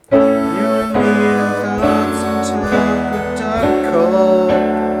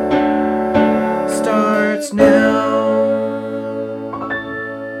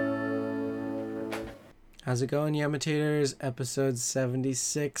How's it going, Yamitators? Episode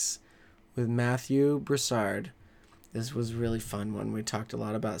 76 with Matthew Broussard. This was really fun one. We talked a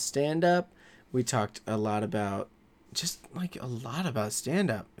lot about stand-up. We talked a lot about,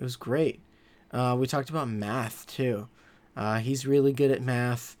 stand-up. It was great. We talked about math, too. He's really good at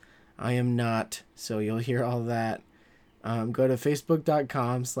math. I am not, so you'll hear all that. Go to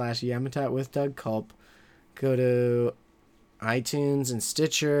facebook.com/Yamitat with Doug Culp. Go to iTunes and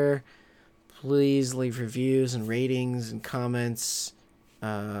Stitcher. Please leave reviews and ratings and comments.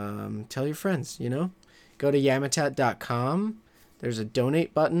 Tell your friends, Go to yamitat.com. There's a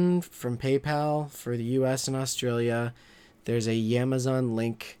donate button from PayPal for the US and Australia. There's a Amazon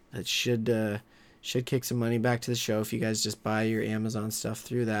link that should kick some money back to the show if you guys just buy your Amazon stuff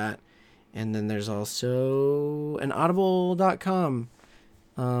through that. And then there's also an audible.com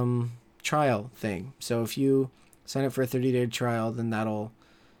trial thing. So if you sign up for a 30-day trial, then that'll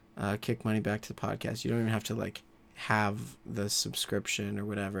kick money back to the podcast. You don't even have to have the subscription or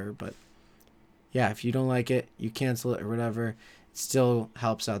whatever, but yeah, if you don't like it, you cancel it or whatever. It still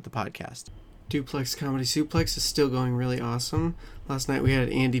helps out the podcast. Duplex Comedy Suplex is still going really awesome. Last night we had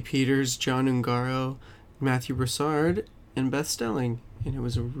Andy Peters, John Ungaro, Matthew Broussard, and Beth Stelling, and it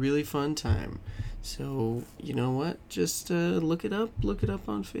was a really fun time. So, you know what? Just look it up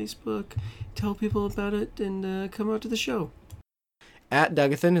on Facebook, tell people about it, and come out to the show. At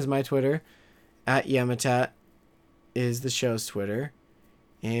Dougathan is my Twitter. At Yamitat is the show's Twitter.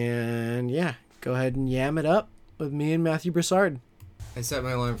 And yeah, go ahead and yam it up with me and Matthew Broussard. I set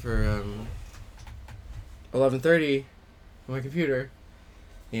my alarm for 11:30 on my computer,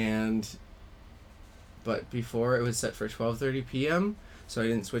 but before it was set for 12:30 p.m., so I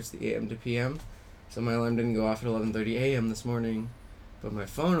didn't switch the AM to PM, so my alarm didn't go off at 11:30 a.m. this morning, but my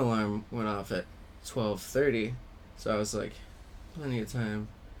phone alarm went off at 12:30, so I was like, plenty of time,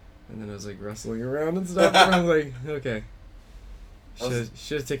 and then I was rustling around and stuff, and I was like, okay,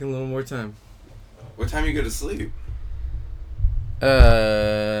 should have taken a little more time. What time you go to sleep?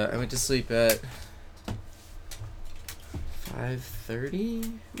 I went to sleep at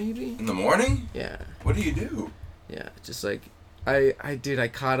 5:30, maybe? In the morning? Yeah. What do you do? Yeah, just I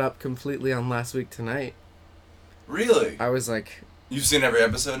caught up completely on last week tonight. Really? I was You've seen every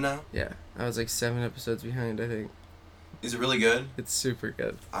episode now? Yeah, I was 7 episodes behind, I think. Is it really good? It's super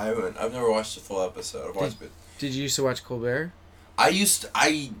good. I haven't. I've never watched a full episode. I've watched it. Did you used to watch Colbert? I used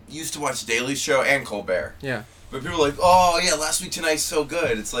to watch Daily Show and Colbert. Yeah. But people are like, oh yeah, Last Week Tonight's so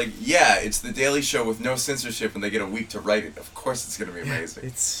good. It's yeah, it's the Daily Show with no censorship and they get a week to write it. Of course it's going to be amazing.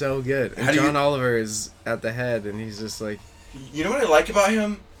 It's so good. And John Oliver is at the head and he's just You know what I like about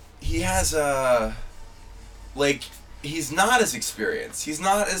him? He has he's not as experienced. He's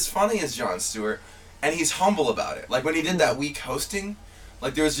not as funny as Jon Stewart. And he's humble about it. When he did that week hosting,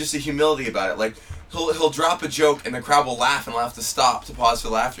 there was just a humility about it. He'll drop a joke and the crowd will laugh and he'll have to stop to pause for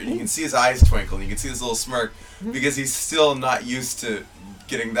laughter. And you can see his eyes twinkle and you can see this little smirk because he's still not used to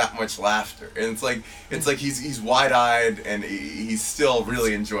getting that much laughter. And it's he's wide-eyed and he still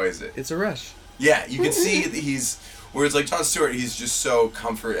really enjoys it. It's a rush. Yeah, you can see that whereas Jon Stewart, he's just so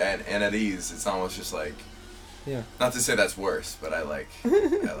comfort and at ease. It's almost just yeah. Not to say that's worse, but I like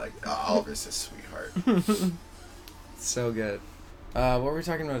Oliver's a sweetheart. So good. What were we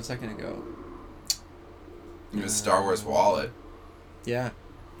talking about a second ago? The Star Wars wallet. Yeah.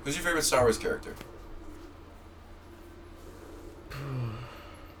 Who's your favorite Star Wars character?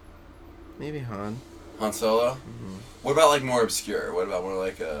 Maybe Han. Han Solo? Mm-hmm. What about more obscure? What about more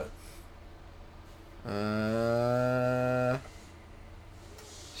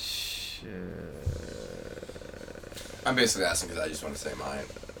Shit. I'm basically asking because I just want to say mine.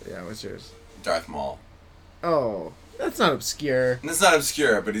 Yeah, what's yours? Darth Maul. Oh, that's not obscure. And it's not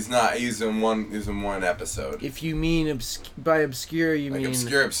obscure, but he's in one episode. If you mean by obscure, you mean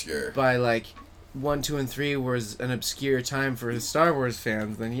obscure. By 1, 2, and 3 was an obscure time for the Star Wars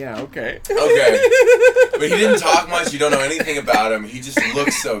fans, then yeah, okay. Okay. But he didn't talk much, you don't know anything about him, he just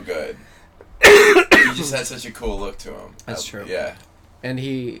looks so good. He just had such a cool look to him. That's true. Yeah. And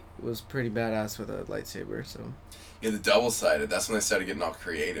he was pretty badass with a lightsaber, so... Yeah, the double-sided, that's when they started getting all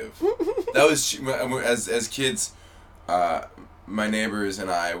creative. That was, as kids, my neighbors and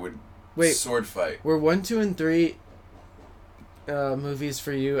I would sword fight. Were 1, 2, and 3 movies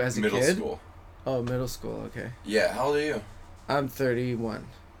for you as a kid? Middle school. Oh, middle school, okay. Yeah, how old are you? I'm 31.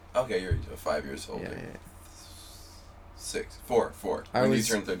 Okay, you're 5 years older. Yeah. 4. When you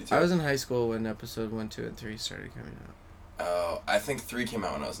turned 32? I was in high school when episode 1, 2, and 3 started coming out. Oh, I think 3 came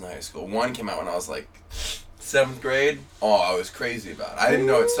out when I was in high school. 1 came out when I was 7th grade. Oh, I was crazy about it. I didn't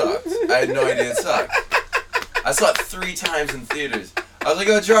know it sucked. I had no idea it sucked. I saw it 3 times in theaters. I was like,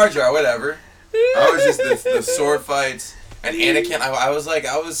 oh, Jar Jar, whatever. I was just the sword fights. And Anakin, I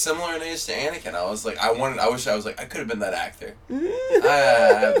was similar in age to Anakin. I was like, I could have been that actor.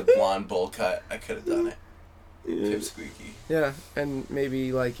 I have the blonde bowl cut. I could have done it. Pip Squeaky. Yeah, and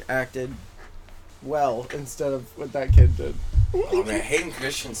maybe, like, acted well instead of what that kid did. Oh, man, Hayden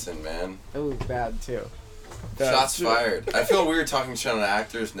Christensen, man. It was bad, too. Shots fired. I feel weird talking shit on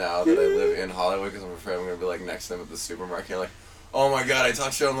actors now that I live in Hollywood because I'm afraid I'm going to be, like, next to them at the supermarket. Like, oh, my God, I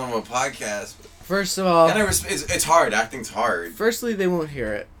talk shit on them on a podcast. First of all... And it's hard. Acting's hard. Firstly, they won't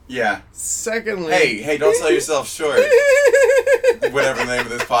hear it. Yeah. Secondly... Hey, don't sell yourself short. Whatever the name of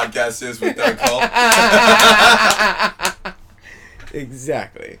this podcast is with Doug Culp.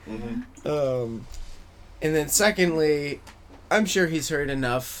 Exactly. Mm-hmm. And then secondly, I'm sure he's heard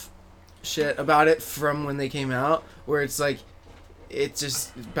enough shit about it from when they came out where it's like, it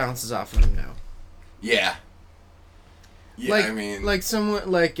just bounces off of him now. Yeah. Yeah, like, I mean... Like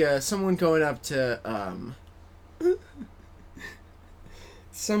someone going up to,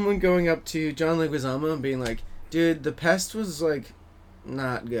 someone going up to John Leguizamo and being like, dude, The Pest was, like,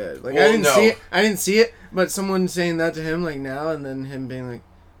 not good. Like, well, I didn't see it, but someone saying that to him, like, now, and then him being like,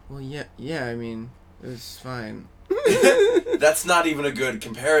 well, yeah, I mean, it was fine. That's not even a good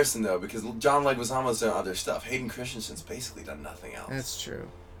comparison, though, because John Leguizamo's done other stuff. Hayden Christensen's basically done nothing else. That's true.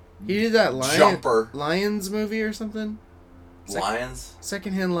 He did that Lions movie or something? Lions?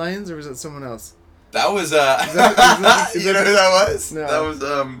 Secondhand Lions, or was it someone else? That was, is that, you know who that was? No. That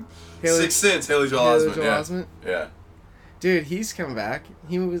was, Sixth Sense, Haley Joel Osment. Yeah. Dude, he's come back.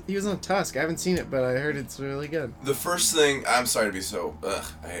 He was on Tusk. I haven't seen it, but I heard it's really good. The first thing... I'm sorry to be so...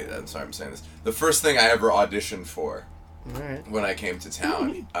 I hate that. I'm sorry I'm saying this. The first thing I ever auditioned for when I came to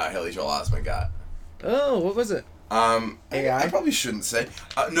town, Haley Joel Osment got. Oh, what was it? I probably shouldn't say.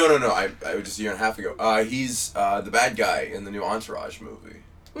 No. I just a year and a half ago. He's the bad guy in the new Entourage movie.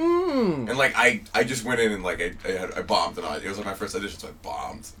 And like I just went in and like I bombed an audition. It was like my first audition, so I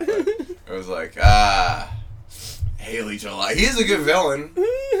bombed. But it was like Haley Joel. He's a good villain.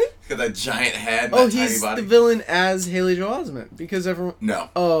 He's got that giant head. Oh, that tiny he's body. the villain as Haley Joel Osment because everyone. No.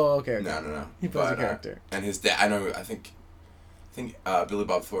 Oh, okay. No. He plays a character. And his dad. I think Billy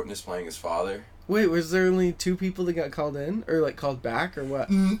Bob Thornton is playing his father. Wait, was there only 2 people that got called in, or like called back, or what?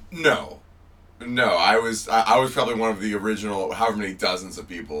 No, I was probably one of the original, however many dozens of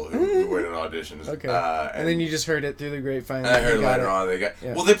people who went and auditioned. Okay, and then you just heard it through the grapevine. And I heard later on they got.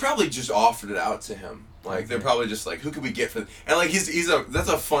 Yeah. Well, they probably just offered it out to him. Like they're probably just like, who could we get for? And like that's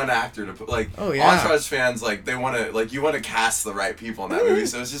a fun actor to put. Like Entourage fans, like they want to you want to cast the right people in that movie.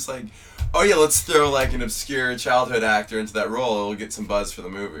 So it's just like, oh yeah, let's throw like an obscure childhood actor into that role. It'll get some buzz for the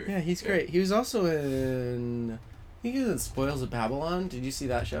movie. Yeah, he's great. He was also in. I think he was in Spoils of Babylon. Did you see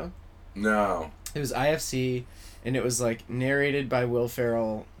that show? No. It was IFC, and it was like narrated by Will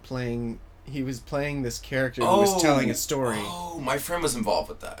Ferrell playing. He was playing this character who was telling a story. Oh, my friend was involved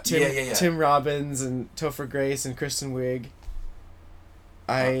with that. Yeah. Tim Robbins and Topher Grace and Kristen Wiig.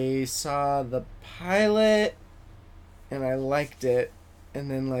 I saw the pilot, and I liked it,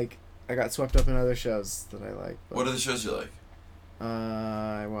 and then like I got swept up in other shows that I like. What are the shows you like?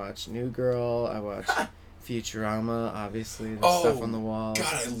 I watched New Girl. I watched Futurama. Obviously, there's stuff on the wall.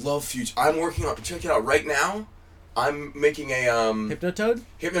 God, I love Futurama. I'm working on. Check it out right now. I'm making a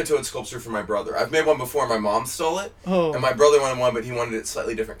Hypnotoad sculpture for my brother. I've made one before. My mom stole it, and my brother wanted one, but he wanted it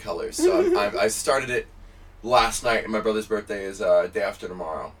slightly different colors. So I started it last night, and my brother's birthday is day after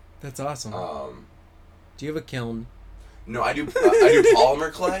tomorrow. That's awesome. Do you have a kiln? No, I do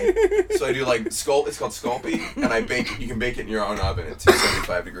polymer clay. So I do like it's called Sculpey, and I bake. You can bake it in your own oven at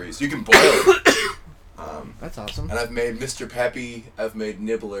 275 degrees. You can boil it. That's awesome. And I've made Mr. Peppy, I've made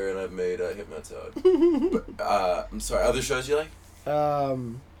Nibbler, and I've made Hypnotoad. But, I'm sorry, other shows you like?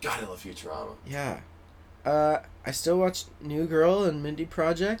 God, I love Futurama. Yeah. I still watch New Girl and Mindy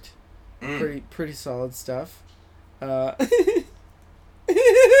Project. Pretty solid stuff. You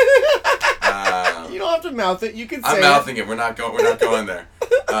don't have to mouth it. You can say I'm mouthing it. We're not going there.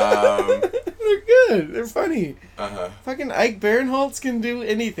 They're good. They're funny. Fucking Ike Barinholtz can do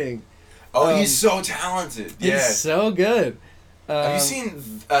anything. Oh, he's so talented. Yeah. He's so good. Have you seen...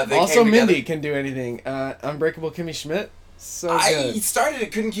 also, Mindy can do anything. Unbreakable Kimmy Schmidt. So good. I started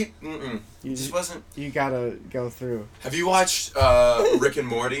it, couldn't keep... just wasn't... You gotta go through. Have you watched Rick and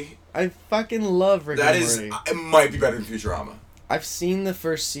Morty? I fucking love Rick and Morty. It might be better than Futurama. I've seen the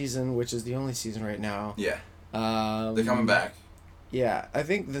first season, which is the only season right now. Yeah. They're coming back. Yeah. I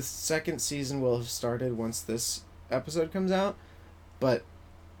think the second season will have started once this episode comes out. But...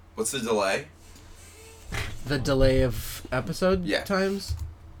 What's the delay? The delay of episode times?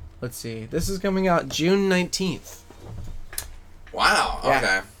 Let's see. This is coming out June 19th. Wow. Yeah.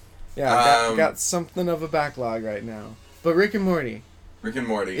 Okay. Yeah, I got something of a backlog right now. But Rick and Morty. Rick and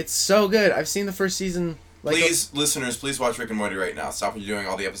Morty. It's so good. I've seen the first season. Listeners, please watch Rick and Morty right now. Stop what you're doing.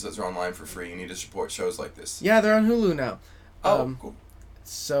 All the episodes are online for free. You need to support shows like this. Yeah, they're on Hulu now. Cool.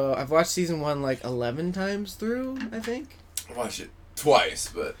 So I've watched season 1 like 11 times through, I think. I watched it twice,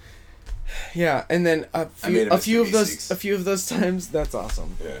 but yeah, and then a few of those times. That's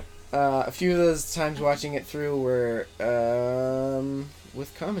awesome. Yeah. A few of those times watching it through were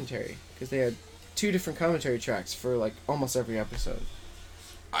with commentary, because they had 2 different commentary tracks for like almost every episode.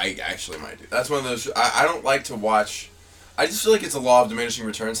 I actually might do. That's one of those. I don't like to watch. I just feel like it's a law of diminishing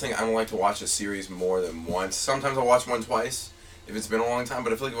returns thing. I don't like to watch a series more than once. Sometimes I'll watch one twice if it's been a long time,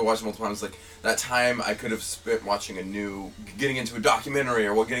 but I feel like if I watch it multiple times, like that time I could have spent watching getting into a documentary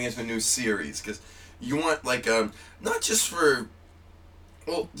or getting into a new series, because you want like not just for.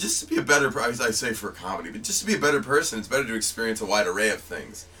 Well, just to be a better, I say for comedy, but just to be a better person, it's better to experience a wide array of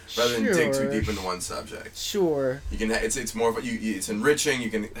things rather than dig too deep into one subject. Sure. You can. It's more of it's enriching. You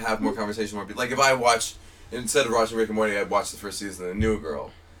can have more conversation. More like if I watched instead of watching Rick and Morty, I'd watch the first season of The New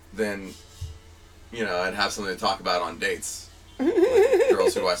Girl. Then, I'd have something to talk about on dates. Like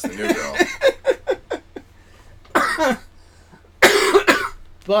girls who watch The New Girl.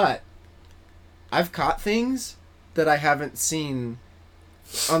 But I've caught things that I haven't seen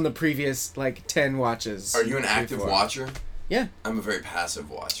on the previous 10 watches. Are you an active watcher? Yeah. I'm a very passive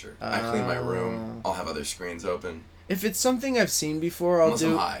watcher. I clean my room. I'll have other screens open. If it's something I've seen before, I'll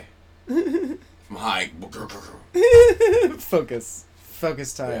do. I'm high. If I'm high.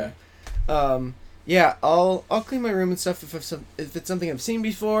 Focus time. Yeah. I'll clean my room and stuff if it's something I've seen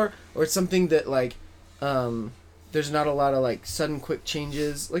before, or it's something that there's not a lot of sudden quick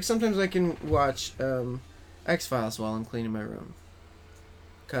changes. Like sometimes I can watch X-Files while I'm cleaning my room.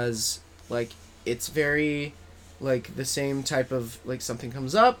 Because, it's very, the same type of, something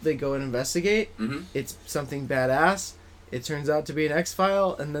comes up, they go and investigate, It's something badass, it turns out to be an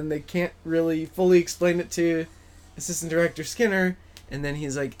X-File, and then they can't really fully explain it to Assistant Director Skinner, and then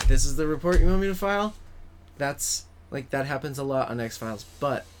he's like, this is the report you want me to file? That's, that happens a lot on X-Files,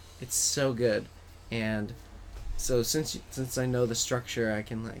 but it's so good, and so since I know the structure, I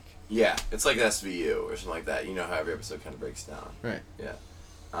can, Yeah, it's like SVU or something like that, you know how every episode kind of breaks down. Right. Yeah.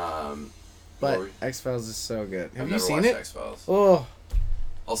 But X-Files is so good. Have you seen watched it? X-Files. Oh.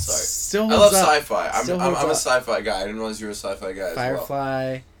 I'll start. Still I love holds up. sci-fi. I'm a sci-fi guy. I didn't realize you were a sci-fi guy Firefly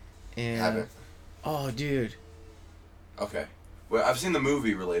as well. and Haven't. Oh, dude. Okay. Well, I've seen the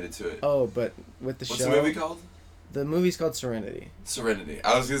movie related to it. Oh, but with the What's show. the movie called? The movie's called Serenity. Serenity.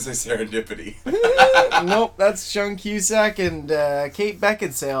 I was gonna say Serendipity. Nope, that's Sean Cusack and Kate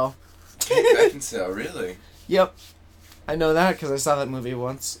Beckinsale. Kate Beckinsale, really? Yep. I know that because I saw that movie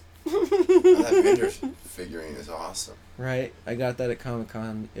once. That Vader figurine is awesome. Right. I got that at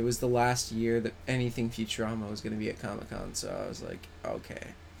Comic-Con. It was the last year that anything Futurama was going to be at Comic-Con, so I was like,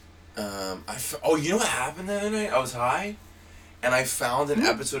 okay. You know what happened the other night? I was high, and I found an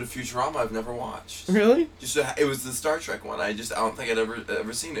episode of Futurama I've never watched. Really? It was the Star Trek one. I don't think I'd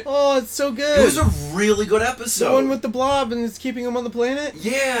ever seen it. Oh, it's so good. It was a really good episode. The one with the blob and it's keeping him on the planet?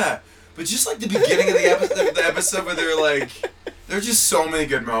 Yeah. But just the beginning of the episode where they're there are just so many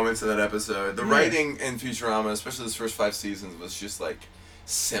good moments in that episode. The writing in Futurama, especially those first 5 seasons, was just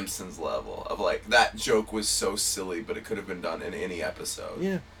Simpsons level of that joke was so silly, but it could have been done in any episode.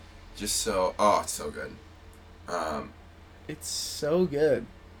 Yeah. Just it's so good. It's so good.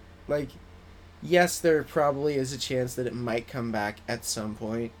 Yes, there probably is a chance that it might come back at some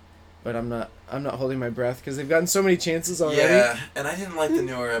point, but I'm not holding my breath because they've gotten so many chances already. Yeah, and I didn't like the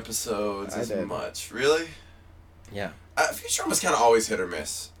newer episodes as much. Really? Yeah. Futurama's kind of always hit or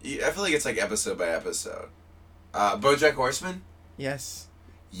miss. I feel like it's episode by episode. BoJack Horseman? Yes.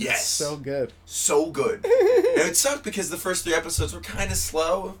 Yes. It's so good. So good. And it sucked because the first 3 episodes were kind of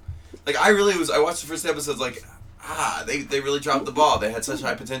slow. I watched the first episodes they really dropped the ball. They had such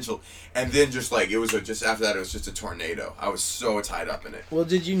high potential. And then just after that it was just a tornado. I was so tied up in it. Well,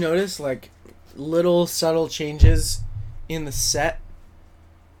 did you notice little subtle changes in the set,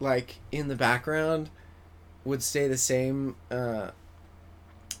 in the background, would stay the same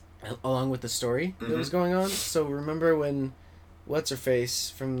along with the story that was going on? So remember when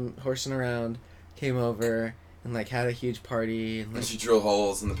What's-Her-Face from Horsing Around came over and had a huge party and she drilled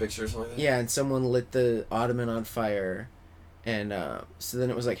holes in the picture or something like that? Yeah, and someone lit the ottoman on fire, and so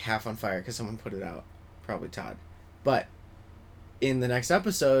then it was half on fire because someone put it out, probably Todd. But in the next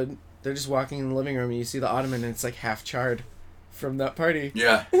episode, they're just walking in the living room and you see the ottoman and it's half charred from that party.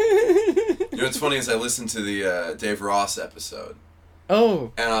 Yeah. What's funny is I listened to the Dave Ross episode.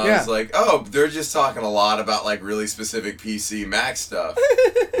 Oh. And I was like, oh, they're just talking a lot about like really specific PC Mac stuff.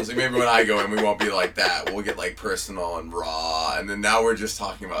 I was like, maybe when I go in, we won't be like that. We'll get like personal and raw. And then now we're just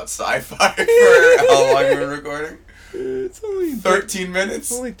talking about sci-fi for how long we're recording. It's only 13 minutes.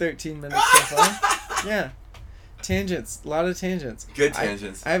 It's only 13 minutes so far. Yeah. Tangents. A lot of tangents. Good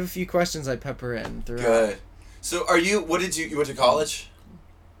tangents. I have a few questions I pepper in throughout. Good. So you went to college?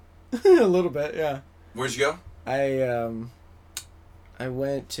 A little bit, yeah. Where'd you go? I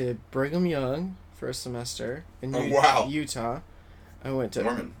went to Brigham Young for a semester in Utah. I went to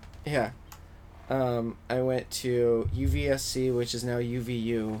Mormon. Yeah. I went to UVSC, which is now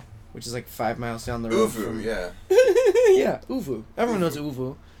UVU, which is like 5 miles down the road. Uvu, yeah. Yeah, Uvu. Everyone knows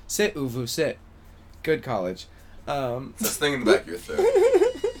Uvu. Sit, Uvu, sit. Good college. It's this thing in the back of your throat.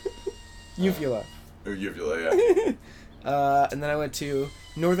 Uvula. Or uvula, yeah. And then I went to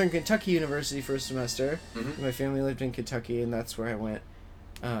Northern Kentucky University for a semester. Mm-hmm. My family lived in Kentucky, and that's where I went.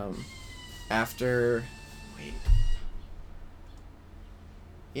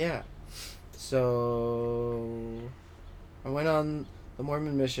 Yeah. So I went on the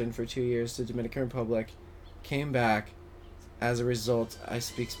Mormon mission for 2 years to Dominican Republic, came back. As a result, I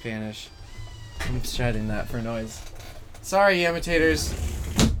speak Spanish. I'm shouting that for noise. Sorry, imitators.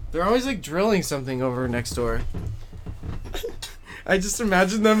 They're always like drilling something over next door. I just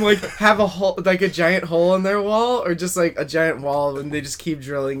imagine them like have a hole, like a giant hole in their wall, or just like a giant wall, and they just keep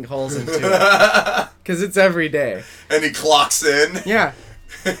drilling holes into it. Because it's every day. And he clocks in. Yeah.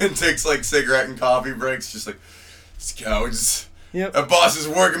 And takes like cigarette and coffee breaks, just like, these cowards. Yep. That boss is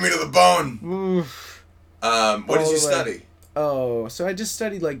working me to the bone. Oof. What did you study? Oh, so I just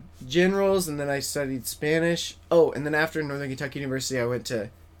studied like generals, and then I studied Spanish. Oh, and then after Northern Kentucky University, I went to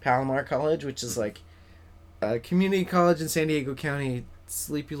Palomar College, which is like a community college in San Diego County,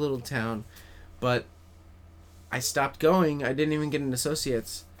 sleepy little town. But I stopped going. I didn't even get an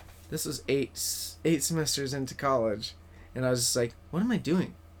associate's. This was eight semesters into college, and I was just like, what am I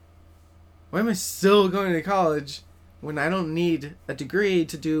doing? Why am I still going to college when I don't need a degree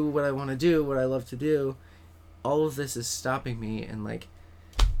to do what I want to do, what I love to do? All of this is stopping me, and like,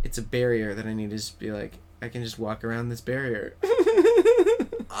 it's a barrier that I need to just be like, I can just walk around this barrier.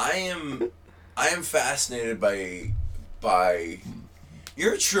 I am fascinated by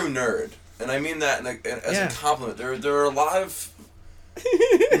you're a true nerd, and I mean that as a compliment. There are a lot of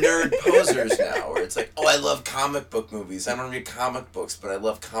nerd posers now where it's like, oh, I love comic book movies. I don't read comic books, but I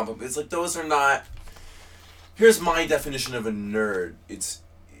love comic books. It's like, those are not. Here's my definition of a nerd. It's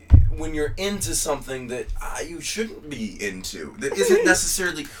when you're into something that you shouldn't be into, that isn't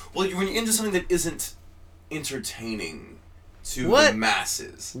necessarily, when you're into something that isn't entertaining to the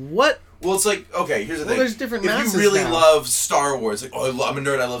masses. What? Well, it's like, okay, here's the thing. There's different masses if you really now. love Star Wars, like, oh, I'm a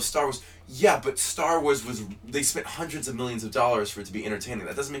nerd, I love Star Wars. Yeah, but Star Wars they spent hundreds of millions of dollars for it to be entertaining.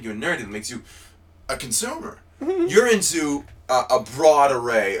 That doesn't make you a nerd, it makes you a consumer. You're into a broad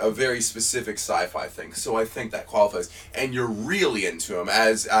array of very specific sci-fi things, so I think that qualifies. And you're really into them,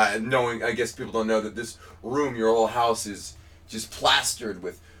 as knowing, I guess people don't know that this room, your whole house, is just plastered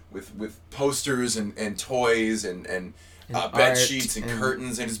with posters and toys and bed sheets and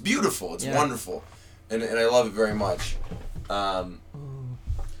curtains, and it's beautiful. It's wonderful, and I love it very much.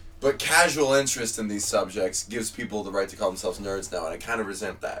 But casual interest in these subjects gives people the right to call themselves nerds now, and I kind of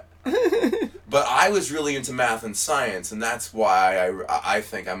resent that. But I was really into math and science, and that's why I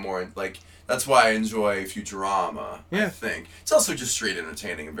think I'm more like, that's why I enjoy Futurama. Yeah. I think it's also just straight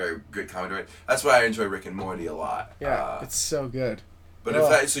entertaining and very good comedy. Right? That's why I enjoy Rick and Morty a lot. Yeah, it's so good.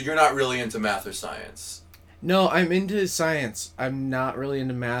 But so you're not really into math or science. No, I'm into science. I'm not really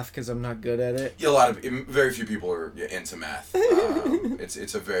into math because I'm not good at it. Yeah, very few people are into math.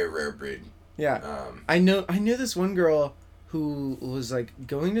 It's a very rare breed. Yeah, I knew this one girl who was like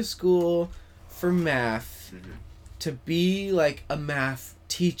going to school for math to be like a math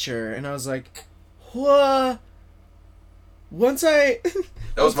teacher, and I was like, what? That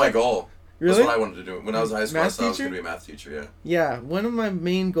was my goal. Really? That's what I wanted to do when I was in high school. I thought I was going to be a math teacher. Yeah. Yeah, one of my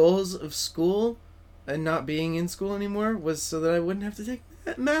main goals of school and not being in school anymore was so that I wouldn't have to take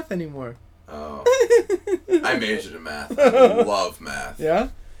math anymore. Oh. I majored in math. I love math. Yeah?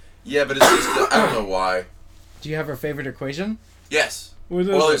 Yeah, but it's just, I don't know why. Do you have a favorite equation? Yes. What is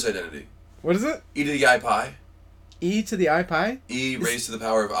Euler's identity. What is it? E to the I pi. E to the I pi? E raised to the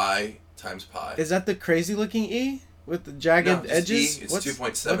power of I times pi. Is that the crazy looking E? With the jagged edges? E. It's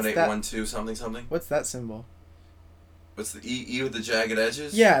 2.7812 something. What's that symbol? What's the E with the jagged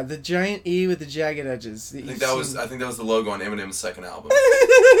edges? Yeah, the giant E with the jagged edges. I think that was the logo on Eminem's second album.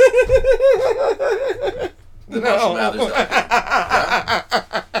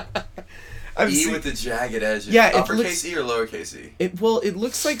 E with the jagged edges. Yeah, uppercase E or lowercase E? It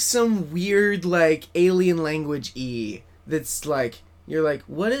looks like some weird like alien language E. That's like you're like,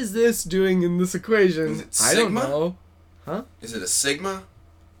 what is this doing in this equation? Is it sigma? I don't know. Huh? Is it a sigma?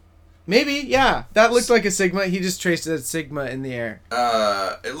 Maybe, yeah. That looked like a sigma. He just traced a sigma in the air.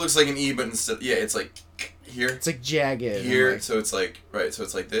 It looks like an E, but instead, yeah, it's like here. It's like jagged. Here, like, so it's like right, so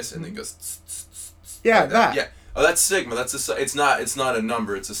it's like this, and then it goes. Yeah, like that. Yeah. Oh, that's sigma. That's a. It's not a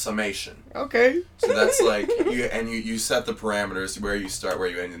number. It's a summation. Okay. So that's like you set the parameters where you start, where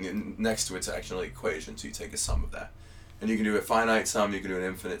you end, and then next to it's actually an equation. So you take a sum of that, and you can do a finite sum. You can do an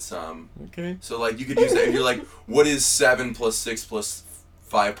infinite sum. Okay. So like you could use that. If you're like, what is 7 plus 6 plus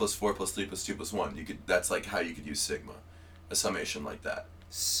 5 plus 4 plus 3 plus 2 plus 1? You could. That's like how you could use sigma, a summation like that.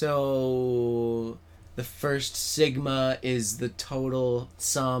 So the first sigma is the total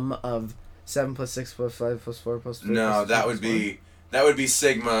sum of 7 plus 6 plus 5 plus 4 plus 3 No, plus that 2 would plus be 1? that would be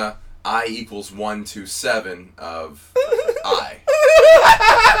sigma I equals 1 to 7 of I.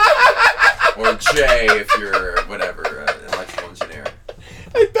 Or J if you're whatever, electrical engineer.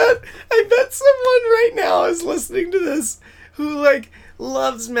 I bet someone right now is listening to this who like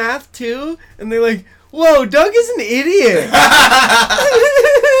loves math too, and they're like, "Whoa, Doug is an idiot."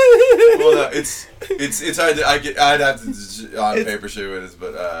 Well, no, it's hard to, I'd have to on paper show it is,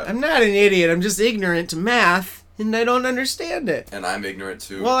 but I'm not an idiot. I'm just ignorant to math, and I don't understand it. and I'm ignorant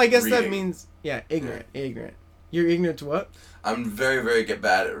to. Well, I guess reading. that means ignorant. Ignorant. You're ignorant to what? I'm very very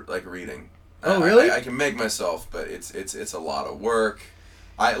bad at like reading. Oh, really? I can make myself, but it's a lot of work.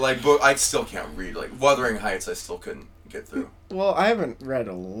 I still can't read. Like Wuthering Heights, I still couldn't get through. Well, I haven't read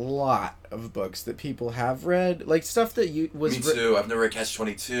a lot of books that people have read, like stuff that you was. Me too. I've never read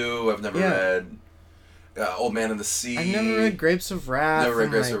Catch-22. I've never read Old Man in the Sea. I've never read Grapes of Wrath. Never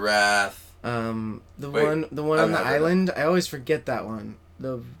read Grapes of Wrath. The Wait, one on the island. I always forget that one.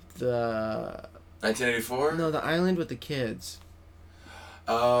 The 1984. No, the island with the kids.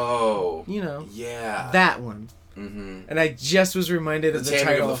 Oh. You know. Yeah. That one. Mm-hmm. And I just was reminded of the Taming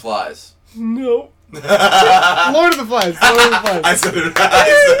title. of the Flies. No. Lord of the Flies. Lord of the Flies. I said it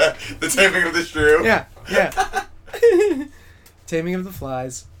right. The Taming of the Shrew. Yeah. Taming of the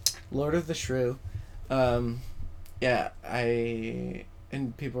Flies. Lord of the Shrew.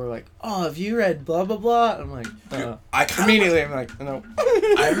 And people were like, "Oh, have you read blah blah blah?" And I'm like, immediately I'm like, "No."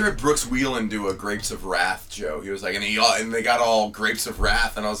 I heard Brooks Wheelan do a Grapes of Wrath joke. He was like, and they got all Grapes of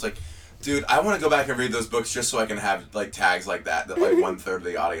Wrath, and I was like, dude, I want to go back and read those books just so I can have like tags like that like 1/3 of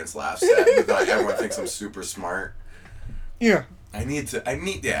the audience laughs at, but like everyone thinks I'm super smart. Yeah. I need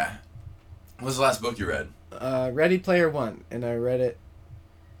yeah. What was the last book you read? Ready Player One, and I read it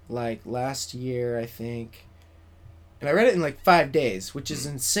like last year, I think. And I read it in like 5 days, which is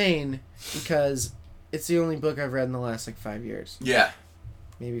insane because it's the only book I've read in the last like 5 years. Yeah.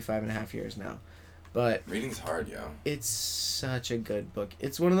 Maybe 5.5 years now. But reading's hard, yo. It's such a good book.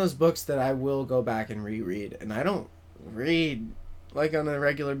 It's one of those books that I will go back and reread. And I don't read like on a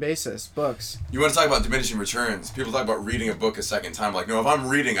regular basis books. You want to talk about diminishing returns? People talk about reading a book a second time. Like, no, if I'm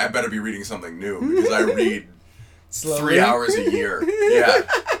reading, I better be reading something new because I read Slowly. 3 hours a year. Yeah.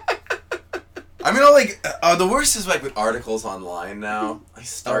 I mean, the worst is like with articles online now. I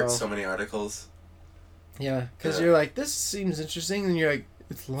start so many articles. Yeah, because you're like, this seems interesting, and you're like,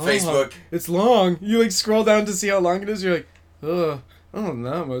 it's long. Facebook. It's long. You like scroll down to see how long it is. You're like, ugh, I don't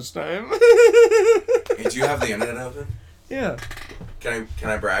have that much time. Hey, do you have the internet open? Yeah. Can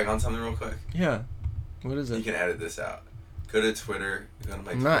I brag on something real quick? Yeah. What is it? You can edit this out. Go to Twitter. Go to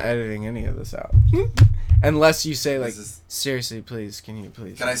my. I'm not editing any of this out. Unless you say like, seriously, please, can you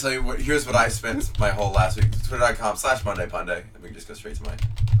please? Can I tell you here's what I spent my whole last week. Twitter.com/Monday Punday. And we can just go straight to mine.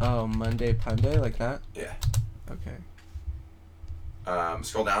 Oh, Monday Punday, like that? Yeah. Okay.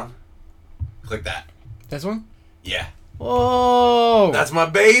 Scroll down. Click that. This one? Yeah. Whoa! That's my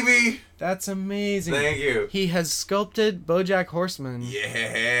baby! That's amazing. Thank you. He has sculpted BoJack Horseman.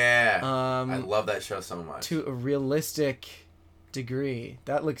 Yeah. I love that show so much. To a realistic degree.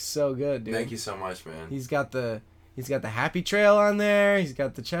 That looks so good, dude. Thank you so much, man. He's got the happy trail on there. He's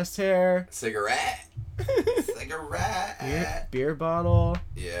got the chest hair. Cigarette. Beer bottle.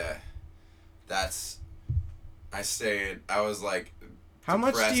 Yeah. I was like how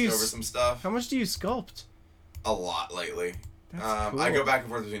much do you over some stuff. How much do you sculpt? A lot lately. That's cool. I go back and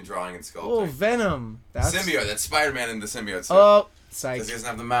forth between drawing and sculpting. Oh, Venom. Symbiote. That's Spider-Man in the symbiote suit. Oh, psych. Because he doesn't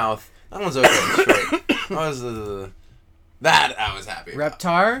have the mouth. That one's okay. That I was happy about.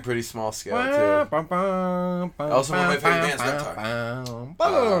 Reptar. Pretty small scale too. Also one of my favorite bands,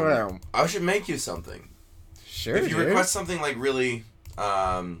 Reptar. I should make you something. Sure. If you request something like really,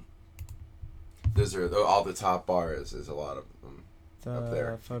 those are all the top bars. There's a lot of them. up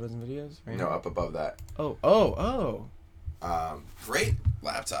there. Photos and videos? Right No, up above that. Oh. Great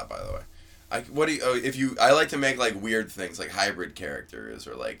laptop, by the way. I like to make like weird things, like hybrid characters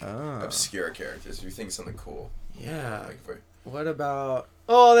or like obscure characters. If you think of something cool. Yeah. Like, what about...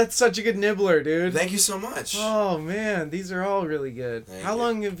 Oh, that's such a good nibbler, dude. Thank you so much. Oh, man. These are all really good. Thank How you.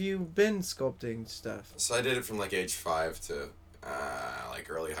 long have you been sculpting stuff? So I did it from like age 5 to like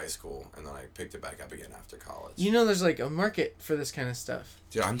early high school, and then I picked it back up again after college. You know there's like a market for this kind of stuff.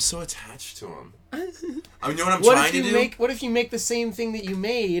 Dude, I'm so attached to them. I mean, you know what I'm trying to do? What if you make the same thing that you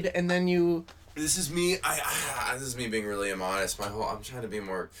made, and then you... This is me. This is me being really immodest. I'm trying to be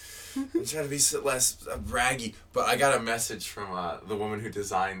more. I'm trying to be less braggy. But I got a message from the woman who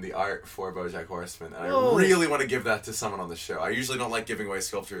designed the art for BoJack Horseman, and I really want to give that to someone on the show. I usually don't like giving away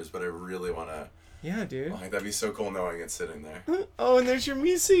sculptures, but I really want to. Yeah, dude. Like, that'd be so cool knowing it's sitting there. Oh, and there's your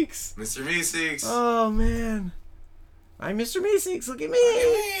Meeseeks. Mr. Meeseeks. Oh man, I'm Mr. Meeseeks. Look at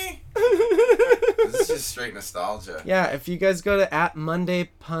me. This is just straight nostalgia. Yeah, if you guys go to @Monday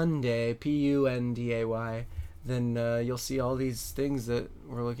Punday Punday, then you'll see all these things that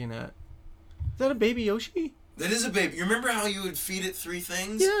we're looking at. Is that a baby Yoshi? That is a baby. You remember how you would feed it 3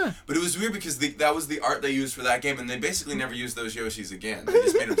 things? Yeah. But it was weird because that was the art they used for that game, and they basically never used those Yoshis again. They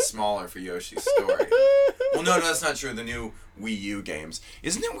just made them smaller for Yoshi's story. Well, no, that's not true. The new Wii U games.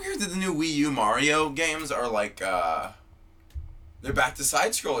 Isn't it weird that the new Wii U Mario games are like, they're back to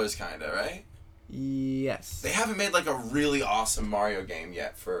side-scrollers, kind of, right? Yes. They haven't made like a really awesome Mario game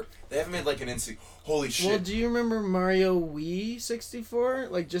yet. They haven't made like an instant. Holy shit. Well, do you remember Mario Wii 64?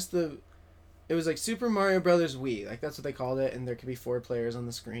 Like just it was like Super Mario Brothers Wii. Like that's what they called it, and there could be 4 players on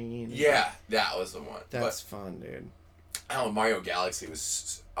the screen. Yeah, that was the one. That's fun, dude. I don't know, Mario Galaxy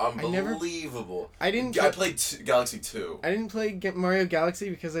was unbelievable. I played Galaxy 2. I didn't play Mario Galaxy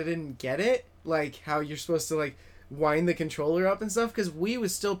because I didn't get it. Like how you're supposed to like wind the controller up and stuff, because Wii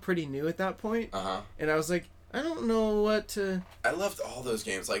was still pretty new at that point. And I was like, I don't know what to... I loved all those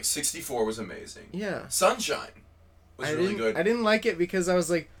games. Like, 64 was amazing. Yeah. Sunshine was really good. I didn't like it because I was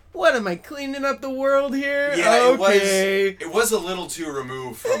like, what, am I cleaning up the world here? Yeah, okay. It was a little too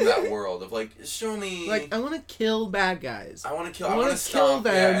removed from that world of, like, show me... Like, I want to kill bad guys. I want to kill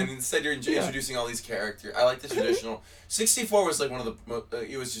them. Yeah, and instead you're introducing all these characters. I like the traditional... 64 was, like, one of the...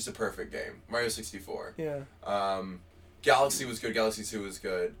 it was just a perfect game. Mario 64. Yeah. Galaxy was good. Galaxy 2 was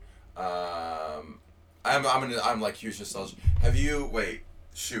good. I'm like huge nostalgia. Have you... Wait.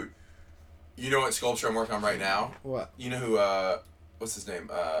 Shoot. You know what sculpture I'm working on right now? What? You know who... what's his name?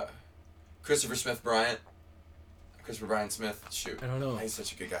 Christopher Smith Bryant. Christopher Bryan Smith. Shoot. I don't know. He's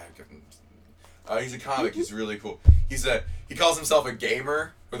such a good guy. He's a comic. He's really cool. He calls himself a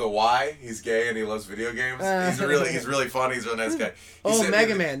gamer with a Y. He's gay and he loves video games. He's really funny. He's a really nice guy.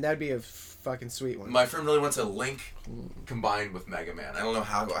 Mega Man. That'd be a fucking sweet one. My friend really wants a Link combined with Mega Man. I don't know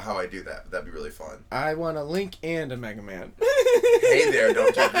how I do that, but that'd be really fun. I want a Link and a Mega Man. Hey there,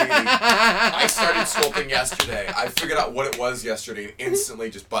 don't get greedy. I started sculpting yesterday. I figured out what it was yesterday and instantly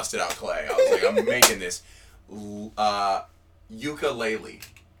just busted out clay. I was like, I'm making this ukulele.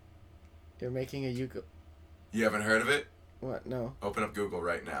 You're making a ukulele. You haven't heard of it? What? No. Open up Google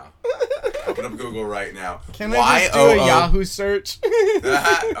right now. Open up Google right now. Can I just do a Yahoo search?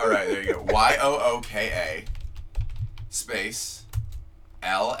 All right, there you go. YOOKA space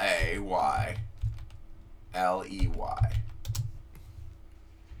LAYLEY.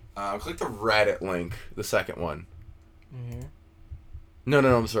 Click the Reddit link, the second one. Mm-hmm. No,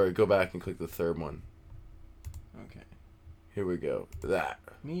 I'm sorry. Go back and click the third one. Okay. Here we go. That.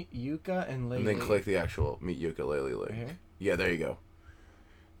 Meet Yuka and Lele. And then click the actual Meet Ukulele link. Here? Yeah, there you go.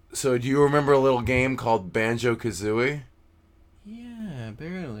 So, do you remember a little game called Banjo-Kazooie? Yeah,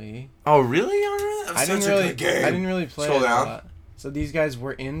 barely. Oh, really? I didn't really play Scroll it down. a lot. So these guys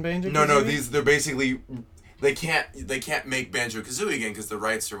were in Banjo-Kazooie? No, they're basically... They can't make Banjo-Kazooie again because the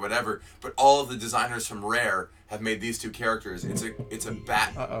rights or whatever, but all of the designers from Rare have made these 2 characters. It's a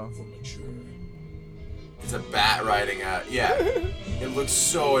bat. Uh-oh. It's a bat riding a... Yeah. It looks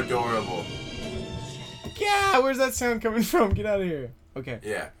so adorable. Yeah, where's that sound coming from? Get out of here. Okay.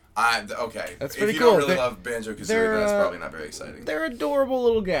 Yeah. Okay. That's pretty if you cool. don't really love Banjo-Kazooie, that's probably not very exciting. They're adorable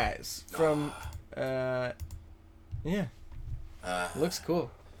little guys from... yeah. Looks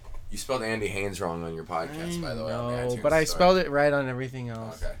cool. You spelled Andy Haynes wrong on your podcast, by the way. No, but I spelled it right on everything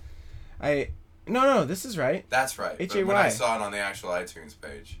else. Okay. No, this is right. That's right. H-A-Y. But when I saw it on the actual iTunes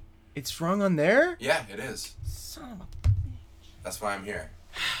page. It's wrong on there? Yeah, it is. Son of a... That's why I'm here.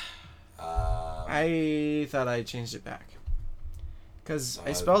 I thought I changed it back. Because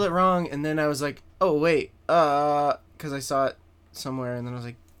I spelled it wrong, and then I was like, oh, wait. Because I saw it somewhere, and then I was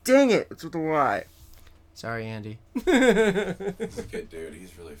like, dang it, it's with a Y. Sorry, Andy. He's a good dude.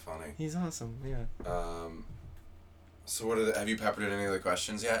 He's really funny. He's awesome. Yeah. So have you peppered in any other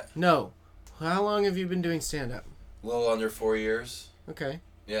questions yet? No. How long have you been doing stand-up? A little under 4 years. Okay.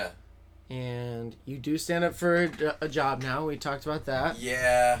 Yeah. And you do stand up for a job now. We talked about that.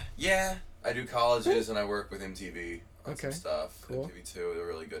 Yeah. I do colleges and I work with MTV on some Okay. stuff. Cool. MTV too. They're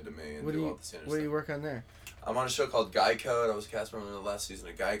really good to me and What all the standard do you stuff. work on there? I'm on a show called Guy Code. I was a cast member in the last season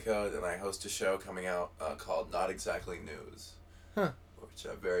of Guy Code, and I host a show coming out called Not Exactly News. Huh. Which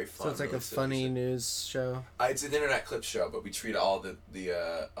are very fun. So it's like a funny news show. It's an internet clip show, but we treat all the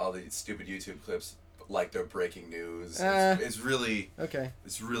stupid YouTube clips like they're breaking news. It's really Okay.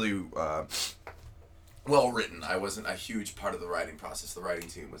 It's really well written. I wasn't a huge part of the writing process. The writing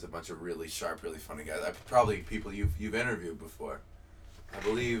team was a bunch of really sharp, really funny guys. Probably people you've interviewed before. I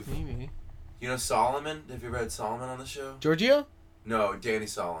believe. Maybe. You know Solomon? Have you ever had Solomon on the show? Giorgio? No, Danny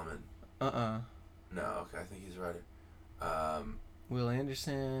Solomon. No, okay, I think he's a writer. Will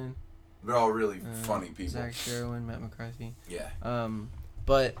Anderson. They're all really funny people. Zach Sherwin, Matt McCarthy. Yeah.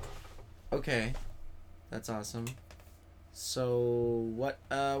 But okay, that's awesome. So what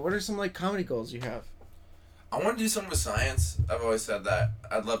are some like comedy goals you have? I want to do something with science. I've always said that.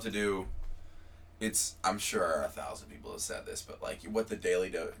 I'd love to do. I'm sure 1,000 people have said this, but like what the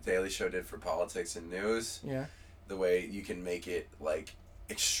Daily Show did for politics and news. Yeah. The way you can make it like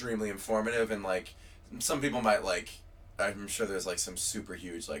extremely informative and like some people might like. I'm sure there's like some super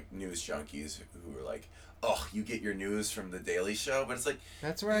huge like news junkies who are like, oh, you get your news from the Daily Show, but it's like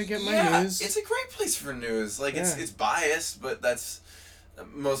that's where I get my news. It's a great place for news. Like it's biased, but that's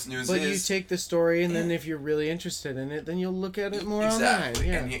most news. But you take the story, and then if you're really interested in it, then you'll look at it more exactly.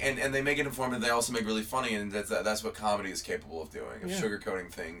 online. Yeah. And they make it informative. They also make it really funny, and that's what comedy is capable of doing, of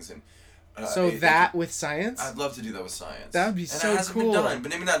sugarcoating things and. With science. I'd love to do that with science. That would be so cool. It hasn't been done,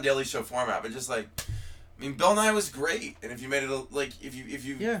 but maybe not Daily Show format, but just like. I mean, Bill Nye was great, and if you made it if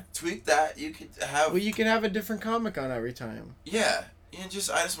you tweaked that, you could have. Well, you could have a different comic on every time. Yeah, I just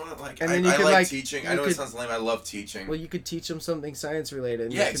want to like. And I like teaching. I know it sounds lame. I love teaching. Well, you could teach them something science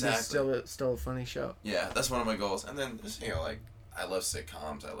related. And exactly. Be still a funny show. Yeah, that's one of my goals. And then just like I love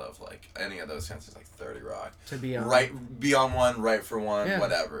sitcoms. I love like any of those kinds of like 30 Rock. To be on. Be on one, write for one, yeah.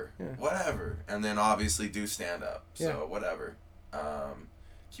 whatever, yeah. whatever, and then obviously do stand up. So yeah. whatever,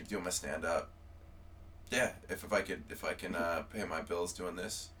 keep doing my stand up. Yeah, if I can pay my bills doing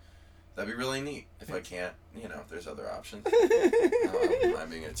this, that'd be really neat. If I can't, there's other options. I'm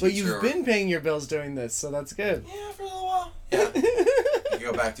being a teacher. Well, you've been paying your bills doing this, so that's good. Yeah, for a little while. Yeah. I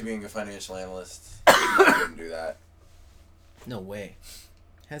go back to being a financial analyst. I couldn't do that. No way.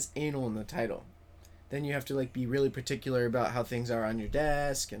 Has anal in the title. Then you have to like be really particular about how things are on your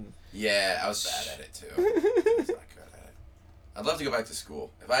desk and. Yeah, I was bad at it too. I was not good at it. I'd love to go back to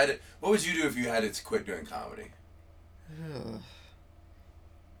school. If I had what would you do if you had to quit doing comedy?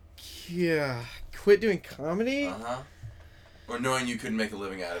 Yeah, quit doing comedy? Or knowing you couldn't make a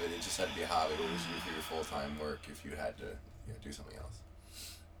living out of it, it just had to be a hobby. What would you do for your full-time work if you had to do something else?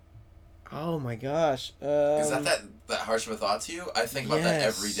 Oh my gosh. Is that harsh of a thought to you? I think about that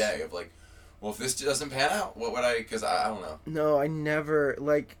every day of like, well, if this doesn't pan out, what would I... Because I don't know. No, I never,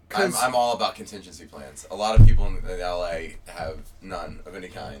 like... I'm all about contingency plans. A lot of people in LA have none of any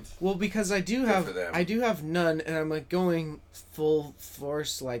kind. Well, because I do have none, and I'm like going full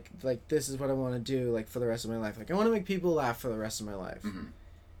force, like this is what I want to do, like for the rest of my life. Like I want to make people laugh for the rest of my life. Mm-hmm.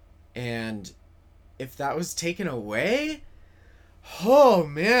 And if that was taken away, oh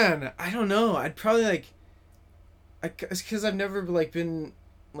man, I don't know. I'd probably because I've never like been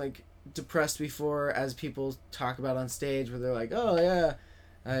like depressed before, as people talk about on stage, where they're like, oh yeah,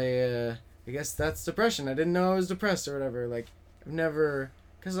 I guess that's depression. I didn't know I was depressed or whatever. Like I've never,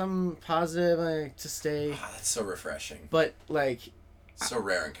 because I'm positive. I like to stay. Oh, that's so refreshing. But like, so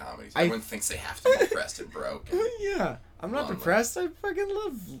rare in comedies. Everyone thinks they have to be depressed and broke. And yeah, I'm not depressed. I fucking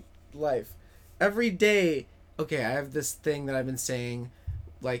love life. Every day. Okay, I have this thing that I've been saying,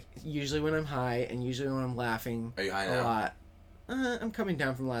 like usually when I'm high and usually when I'm laughing. Are you high a now? lot. I'm coming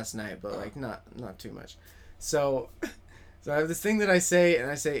down from last night, but like not too much. So I have this thing that I say, and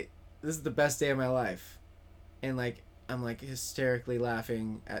I say, this is the best day of my life. And like I'm like hysterically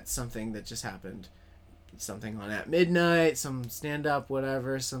laughing at something that just happened. Something on at midnight, some stand up,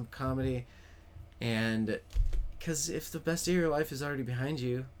 whatever, some comedy. And cuz if the best day of your life is already behind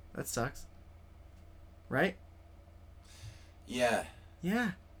you, that sucks. Right? Yeah.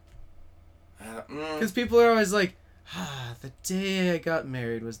 Yeah. Cuz people are always like, the day I got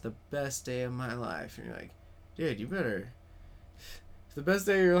married was the best day of my life. And you're like, dude, you better... If the best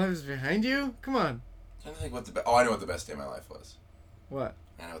day of your life is behind you, come on. I'm trying to think I know what the best day of my life was. What?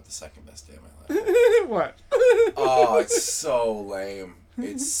 I know what the second best day of my life is. What? Oh, it's so lame.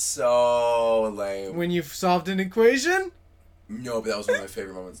 It's so lame. When you've solved an equation? No, but that was one of my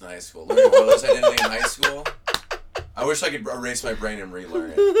favorite moments in high school. Learning Oiler's identity in high school. I wish I could erase my brain and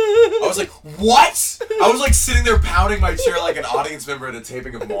relearn it. I was like, what? I was like sitting there pounding my chair like an audience member at a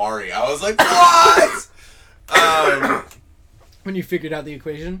taping of Maury. I was like, what? When you figured out the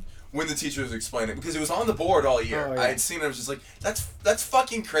equation? When the teacher was explaining it, because it was on the board all year. Oh, yeah. I had seen it, I was just like, that's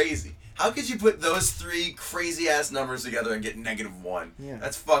fucking crazy. How could you put those three crazy ass numbers together and get -1? Yeah.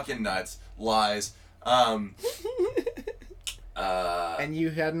 That's fucking nuts. Lies. And you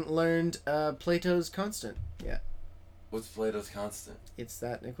hadn't learned Plato's constant yet. What's Plato's constant? It's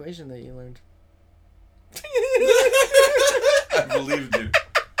that equation that you learned. I believed you.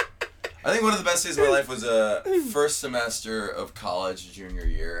 I think one of the best days of my life was first semester of college, junior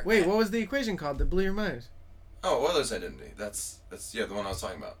year. Wait, what was the equation called that blew your mind? Oh, Euler's identity. That's the one I was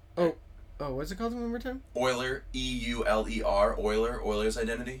talking about. Oh, what's it called one more time? Euler, Euler, Euler's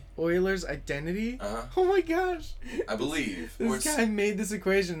identity. Euler's identity? Uh-huh. Oh my gosh. I believe. This guy made this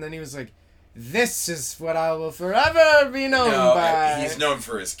equation, then he was like, this is what I will forever be known by. He's known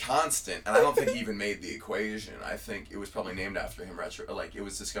for his constant, and I don't think he even made the equation. I think it was probably named after him, like it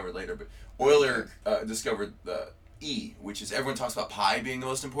was discovered later. But Euler discovered the E, which is, everyone talks about pi being the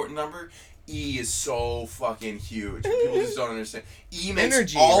most important number. E is so fucking huge. People just don't understand. E makes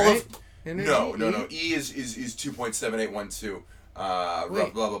energy, all right? of... Energy? No. E is 2.7812.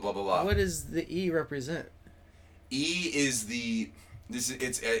 Wait, blah, blah, blah, blah, blah. What does the E represent? E is the...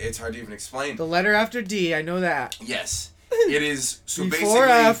 It's hard to even explain. The letter after D, I know that. Yes. It is... So Before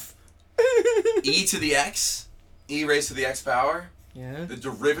basically... F. E to the x, e raised to the x power. Yeah. The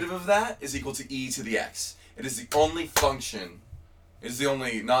derivative of that is equal to e to the x. It is the only function, it is the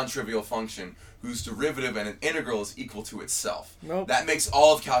only non-trivial function whose derivative and an integral is equal to itself. Nope. That makes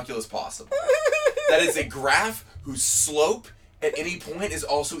all of calculus possible. That is a graph whose slope at any point is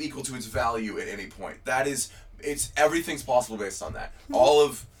also equal to its value at any point. Everything's possible based on that.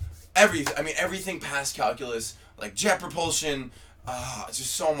 Everything past calculus, like jet propulsion, it's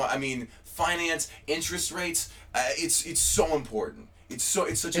just so much. Finance, interest rates, it's so important. It's such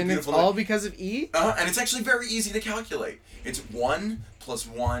a beautiful... And it's all because of E? And it's actually very easy to calculate. It's 1 plus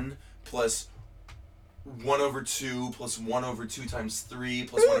 1 plus 1 over 2 plus 1 over 2 times 3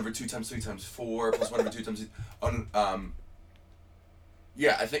 plus 1 over 2 times 3 times 4 plus 1 over 2 times...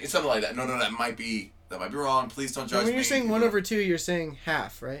 yeah, I think it's something like that. No, that might be wrong. Please don't judge me. When you're saying 1 over 2, you're saying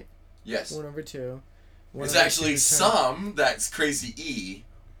half, right? Yes. 1 over 2. It's actually sum, that's crazy E,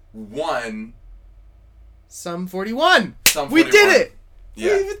 1... Sum 41! Sum 41. We did it!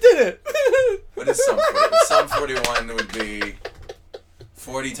 Yeah. We did it! What is sum 41? Sum 41 would be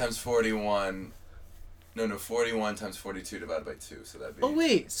 40 times 41... No, 41 times 42 divided by 2, so that'd be... Oh,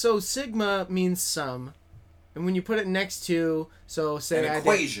 wait. So sigma means sum. And when you put it next to... So say an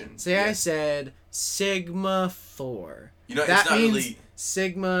equation. I said sigma 4. That it's not means really...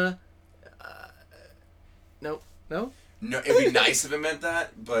 sigma... No? No, it'd be nice if it meant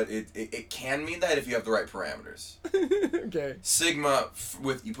that, but it can mean that if you have the right parameters. Okay. Sigma,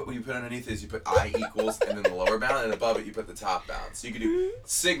 what you put underneath is you put I equals and then the lower bound, and above it you put the top bound. So you could do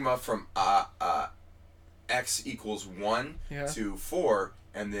sigma from x equals 1 to 4,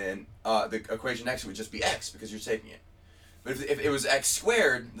 and then the equation next to it would just be x because you're taking it. But if it was x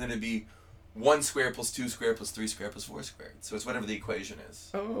squared, then it'd be 1 squared plus 2 squared plus 3 squared plus 4 squared. So it's whatever the equation is.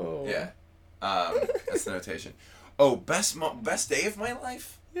 Oh. Yeah. That's the notation. Oh, best day of my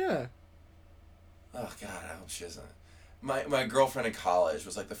life? Yeah. Oh, God, I hope she isn't. My girlfriend in college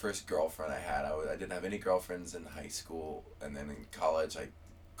was like the first girlfriend I had. I didn't have any girlfriends in high school, and then in college I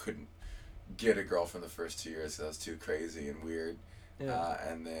couldn't get a girlfriend the first 2 years because I was too crazy and weird. Yeah.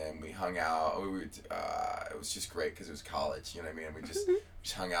 And then we hung out. It was just great because it was college, you know what I mean? We just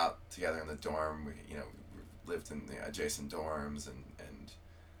hung out together in the dorm. We lived in the adjacent dorms, and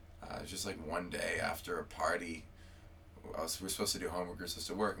it was just like one day after a party. We were supposed to do homework, we were supposed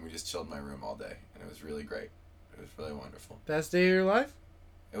to work, and we just chilled in my room all day, and it was really great. It was really wonderful. Best day of your life?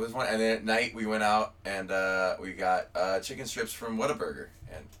 It was one, and then at night we went out and we got chicken strips from Whataburger,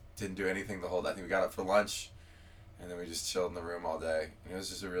 and didn't do anything the whole day. I think we got up for lunch, and then we just chilled in the room all day. And it was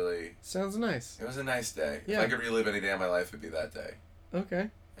just a really... Sounds nice. It was a nice day. Yeah. If I could relive any day of my life, it'd be that day.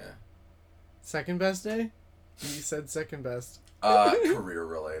 Okay. Yeah. Second best day? You said second best. Career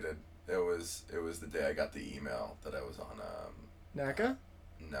related. It was the day I got the email that I was on NACA?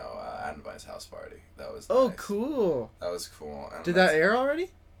 No, Adam Vine's house party. That was Oh, nice. Cool. That was cool. Did that air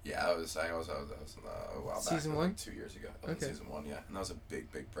already? Yeah, I was a while back. Season 1? Like 2 years ago. That was season 1, yeah. And that was a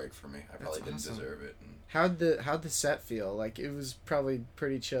big break for me. I probably didn't deserve it. And how'd the set feel? Like, it was probably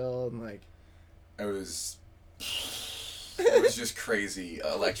pretty chill and like... It was just crazy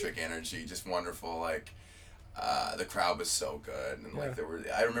electric energy, just wonderful. Like, the crowd was so good, and like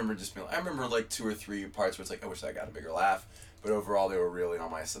I remember like 2 or 3 parts where it's like I wish I got a bigger laugh, but overall they were really on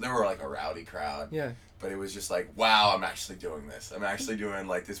my side. They were like a rowdy crowd. Yeah. But it was just like, wow, I'm actually doing this. I'm actually doing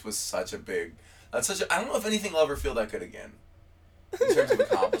like this was such a big. I don't know if anything will ever feel that good again, in terms of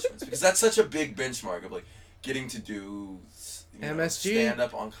accomplishments, because that's such a big benchmark of like getting to do. MSG. Stand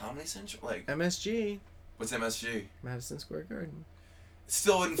up on Comedy Central, like MSG. What's MSG? Madison Square Garden. It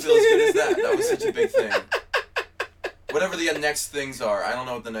still wouldn't feel as good as that. That was such a big thing. Whatever the next things are, I don't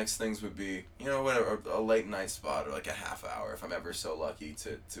know what the next things would be. You know, whatever, a late night spot or like a half hour if I'm ever so lucky to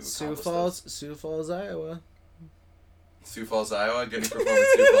accomplish Sioux Falls, Iowa. Sioux Falls, Iowa? Getting performed in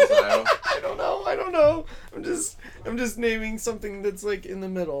Sioux Falls, Iowa? I don't know. I'm just naming something that's like in the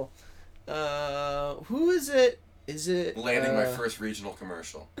middle. Who is it? Is it landing my first regional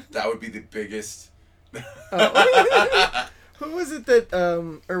commercial? That would be the biggest. Who was it that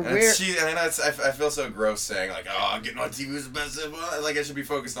or where? I feel so gross saying like, oh, I'm getting on TV was the best ever. Like I should be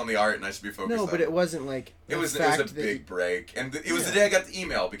focused on the art and I should be focused. No, but it wasn't like it was a big break, and it was the day I got the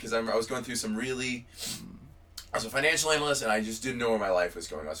email because I was going through some really. I was a financial analyst and I just didn't know where my life was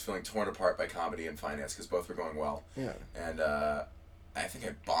going. I was feeling torn apart by comedy and finance because both were going well. Yeah. And I think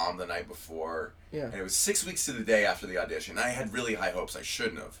I bombed the night before. Yeah. And it was 6 weeks to the day after the audition. I had really high hopes. I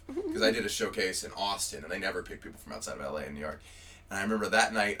shouldn't have. Because I did a showcase in Austin, and they never pick people from outside of LA and New York. And I remember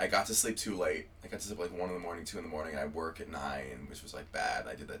that night, I got to sleep too late. I got to sleep like 1 in the morning, 2 in the morning. I work at 9, which was like bad.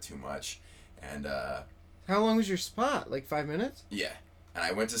 I did that too much. And how long was your spot? Like 5 minutes? Yeah. And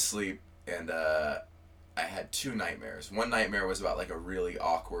I went to sleep, and I had 2 nightmares. One nightmare was about like a really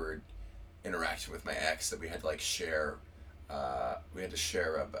awkward interaction with my ex that we had to like share. We had to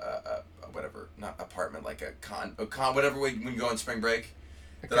share a whatever, not apartment, like a con whatever when you go on spring break.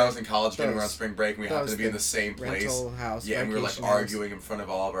 Okay. That I was in college again, we were on spring break, and we happened to be in the same place. House, yeah, and we were like arguing in front of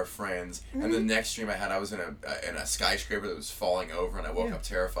all of our friends. Mm-hmm. And the next dream I had, I was in a skyscraper that was falling over, and I woke up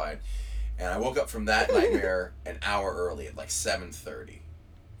terrified. And I woke up from that nightmare an hour early at like 7:30.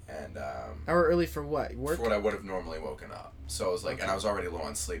 And hour early for what? Work? For what I would have normally woken up. So I was like, and I was already low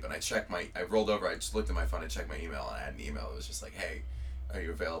on sleep, and I rolled over, I just looked at my phone and checked my email, and I had an email that was just like, hey, are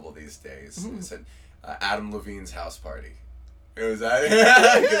you available these days? Mm-hmm. And it said, Adam Levine's house party. It was,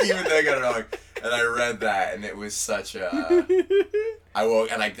 even they got it wrong. And I read that, and it was such a, I woke,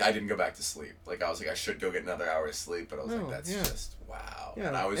 and I didn't go back to sleep. Like, I was like, I should go get another hour of sleep, but I was like, that's just, wow. Yeah,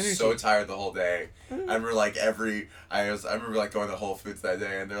 and I was so tired the whole day. I remember like I remember like going to Whole Foods that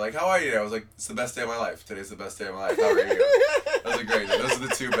day, and they're like, how are you? I was like, it's the best day of my life. Today's the best day of my life. How are you? That was a great day. Those are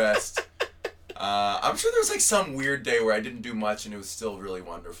the 2 best. I'm sure there was like some weird day where I didn't do much, and it was still really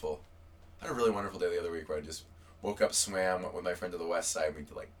wonderful. I had a really wonderful day the other week where I just woke up, swam, went with my friend to the West Side. We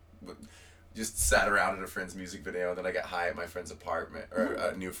like just sat around at a friend's music video, and then I got high at my friend's apartment, or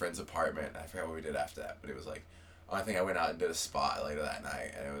a new friend's apartment. I forgot what we did after that, but it was like, I think I went out and did a spot later that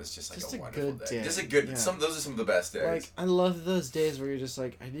night, and it was just like a wonderful day. Just a good, those are some of the best days. Like, I love those days where you're just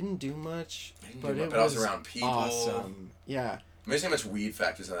like, I didn't do much, but I was around people. Awesome. Yeah. Imagine how much weed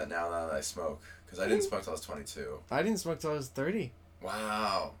factors in that now that I smoke, because I didn't smoke till I was 22. I didn't smoke till I was 30.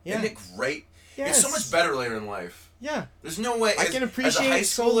 Wow. Yeah. Isn't it great? Yes. It's so much better later in life. Yeah. There's no way. I can appreciate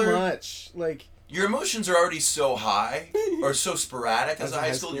so much. Like, your emotions are already so high, or so sporadic as a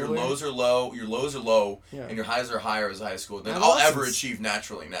high school. Your lows are low, and your highs are higher as a high school than I'll ever achieve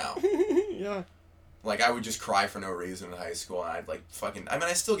naturally now. Yeah. Like, I would just cry for no reason in high school, and I'd like fucking. I mean,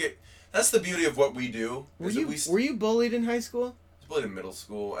 I still get. That's the beauty of what we do. Were you bullied in high school? I was bullied in middle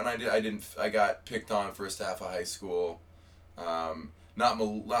school, and I got picked on first half of high school. Not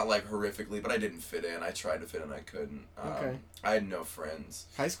like horrifically, but I didn't fit in. I tried to fit in, I couldn't. Okay. I had no friends.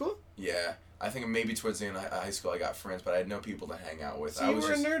 High school? Yeah. I think maybe towards the end of high school I got friends, but I had no people to hang out with. So you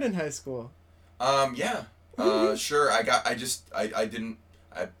were a nerd in high school? Yeah. Sure. I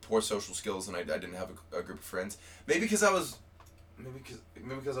had poor social skills, and I didn't have a group of friends. Maybe because I was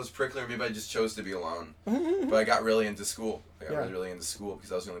prickly, or maybe I just chose to be alone. But I got really into school. I got really into school because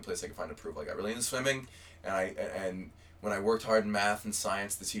that was the only place I could find approval. I got really into swimming, and when I worked hard in math and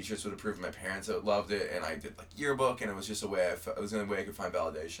science, the teachers would approve. My parents loved it, and I did like yearbook, and it was just a way. It was the only way I could find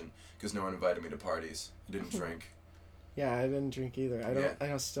validation because no one invited me to parties. I didn't drink. Yeah, I didn't drink either.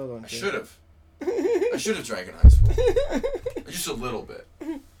 I still don't. I should have. I should have drank in high school. Just a little bit.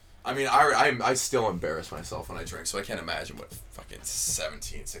 I mean, I still embarrass myself when I drink, so I can't imagine what fucking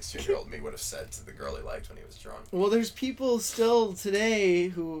 17, 16-year-old me would have said to the girl he liked when he was drunk. Well, there's people still today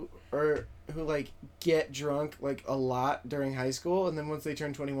who like get drunk like a lot during high school, and then once they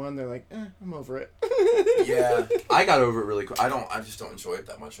turn 21, they're like, I'm over it. Yeah, I got over it really quick. I just don't enjoy it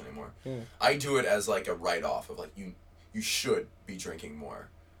that much anymore. Yeah. I do it as like a write-off of like you should be drinking more.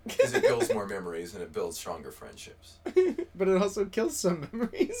 Because it builds more memories and it builds stronger friendships. But it also kills some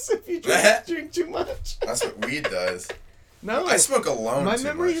memories if you drink too much. That's what weed does. No, I smoke alone. My too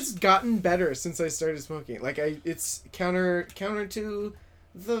memory much. has gotten better since I started smoking. Like it's counter to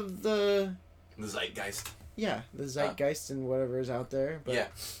the zeitgeist. Yeah, the zeitgeist and whatever is out there. But yeah,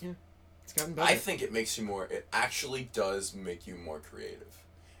 it's gotten better. I think it makes you more. It actually does make you more creative.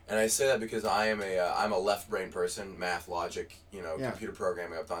 And I say that because I'm a left brain person, math, logic, computer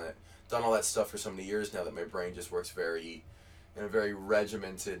programming. I've done all that stuff for so many years now that my brain just works in a very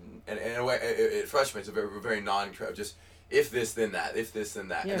regimented and in a way it frustrates a very just if this then that, if this then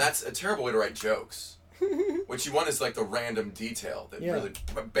that, and that's a terrible way to write jokes. What you want is like the random detail that really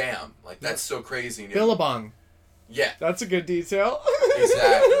bam, like that's so crazy. Billabong. Yeah, that's a good detail.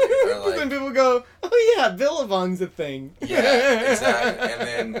 Exactly. But then people go, "Oh yeah, Billabong's a thing." Yeah, exactly. And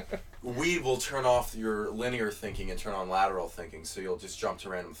then weed will turn off your linear thinking and turn on lateral thinking, so you'll just jump to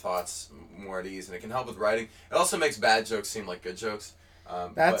random thoughts more at ease, and it can help with writing. It also makes bad jokes seem like good jokes.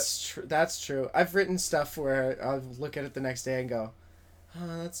 That's true. I've written stuff where I'll look at it the next day and go,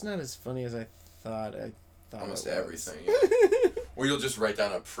 that's not as funny as I thought. Almost everything. Yeah. Or you'll just write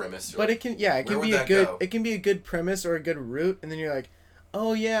down a premise. But it can be a good. It can be a good premise or a good route, and then you're like,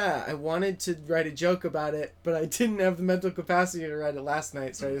 oh yeah, I wanted to write a joke about it, but I didn't have the mental capacity to write it last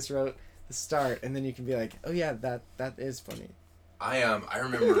night, so I just wrote the start, and then you can be like, oh yeah, that is funny. I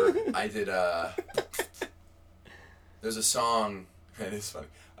remember I did there's a song. It is funny.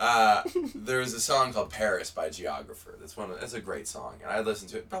 There's a song called Paris by Geographer. That's a great song, and I listened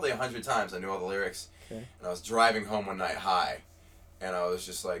to it probably 100 times. I knew all the lyrics, and I was driving home one night high, and I was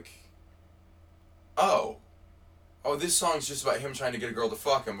just like, oh, this song's just about him trying to get a girl to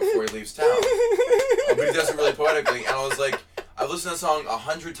fuck him before he leaves town. But he does it really poetically, and I was like, I've listened to that song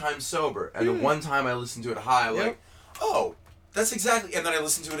 100 times sober, and the one time I listened to it high, I was like, oh, that's exactly, and then I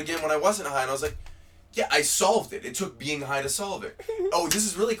listened to it again when I wasn't high, and I was like, yeah, I solved it. It took being high to solve it. Oh, this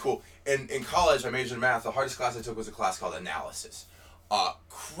is really cool. In college, I majored in math. The hardest class I took was a class called analysis.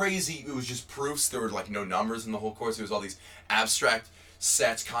 Crazy. It was just proofs. There were like no numbers in the whole course. It was all these abstract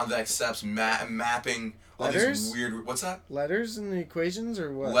sets, convex sets, mapping. All letters? These weird. What's that? Letters in the equations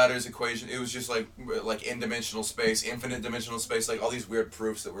or what? Letters, equation. It was just like in-dimensional space, infinite dimensional space, like all these weird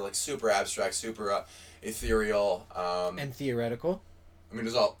proofs that were like super abstract, super ethereal. And theoretical. I mean, it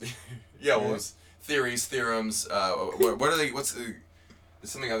was all. Yeah, well, it was theories, theorems. What are they? What's the? There's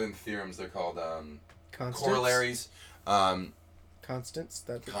something other than theorems. They're called corollaries. Constants.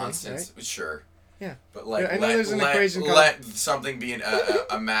 That's constants. Right? Sure. Yeah. But like, I know there's an equation called... let something be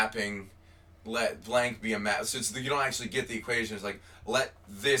a mapping. Let blank be a map. So you don't actually get the equation. It's like let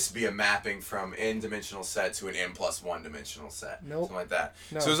this be a mapping from n-dimensional set to an n+1 dimensional set. Nope. Something like that.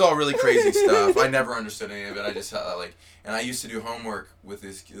 No. So it was all really crazy stuff. I never understood any of it. I just and I used to do homework with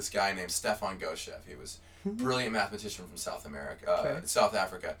this guy named Stefan Goshev. He was a brilliant mathematician from South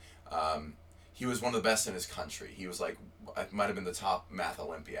Africa. He was one of the best in his country. He was like, might have been the top math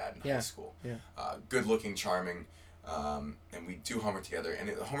Olympiad in high school. Yeah. Good looking, charming. And we do homework together, and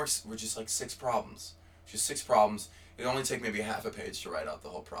the homeworks were just like 6 problems. Just 6 problems. It'd only take maybe half a page to write out the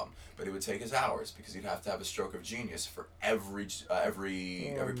whole problem, but it would take us hours because you'd have to have a stroke of genius for every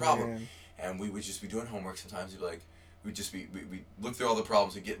problem. Man. And we would just be doing homework. Sometimes we'd look through all the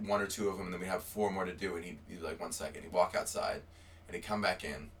problems and get 1 or 2 of them, and then we'd have 4 more to do. And he'd be like, 1 second. He'd walk outside, and he'd come back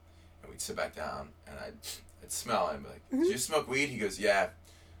in, and we'd sit back down, and I'd smell it and be like, "Did you smoke weed?" He goes, "Yeah."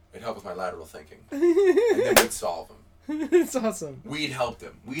 It'd help with my lateral thinking. And then we'd solve them. It's awesome. We'd helped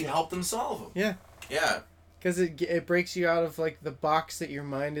him. We'd help them solve them. Yeah. Yeah. Because it breaks you out of like the box that your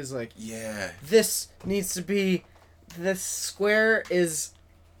mind is like. Yeah. This needs to be. This square is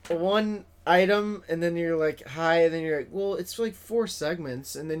 1 item, and then you're like high, and then you're like, well, it's like 4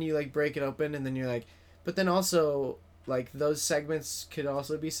 segments, and then you like break it open, and then you're like, but then also like those segments could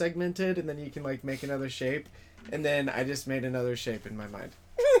also be segmented, and then you can like make another shape, and then I just made another shape in my mind.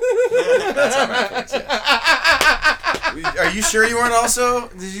 That's how math works, yes. Are you sure you weren't also?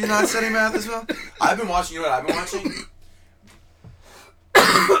 Did you not study math as well? I've been watching. You know what I've been watching?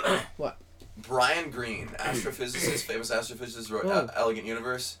 What? Brian Greene, astrophysicist, famous astrophysicist, wrote Elegant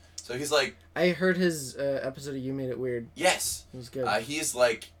Universe. So he's like. I heard his episode of You Made It Weird. Yes. It was good. He's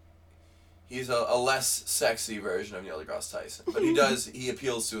He's a less sexy version of Neil deGrasse Tyson, but he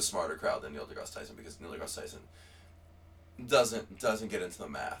appeals to a smarter crowd than Neil deGrasse Tyson because Neil deGrasse Tyson doesn't get into the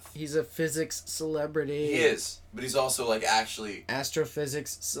math. He's a physics celebrity. He is, but he's also like actually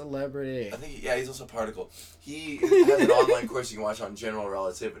astrophysics celebrity. I think he's also a particle. He has an online course you can watch on general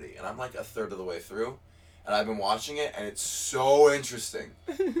relativity, and I'm like a third of the way through, and I've been watching it, and it's so interesting.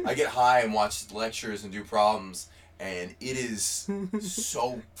 I get high and watch lectures and do problems, and it is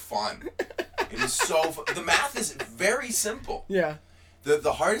so fun. It is so fun. The math is very simple. Yeah.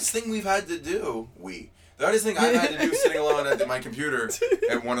 The hardest thing we've had to do, the hardest thing I've had to do sitting alone at my computer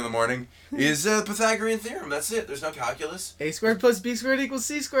at 1 a.m. is the Pythagorean theorem. That's it. There's no calculus. A squared plus B squared equals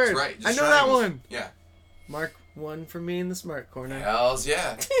C squared. That's right. I know that one. Yeah. Mark 1 for me in the smart corner. Hells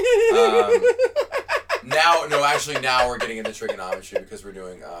yeah. Now we're getting into trigonometry because we're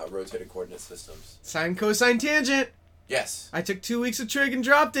doing rotated coordinate systems. Sine, cosine, tangent. Yes. I took 2 weeks of trig and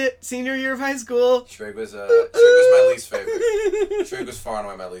dropped it. Senior year of high school. Trig was my least favorite. Trig was far and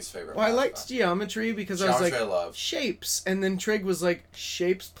away my least favorite. Well, I liked geometry because I was like, I love. Shapes, and then trig was like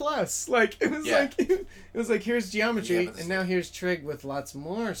shapes plus. Like it was like here's geometry, and now here's trig with lots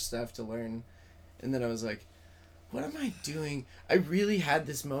more stuff to learn. And then I was like, what am I doing? I really had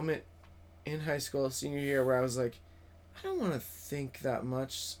this moment in high school, senior year, where I was like, I don't want to think that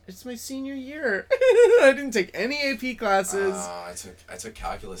much. It's my senior year. I didn't take any AP classes. I took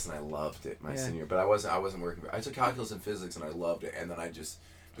calculus and I loved it senior, but I wasn't working. I took calculus and physics and I loved it, and then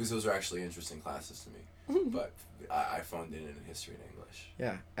because those are actually interesting classes to me. But I phoned in history and English.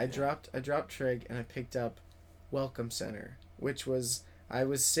 Yeah, I dropped trig and I picked up Welcome Center, which was I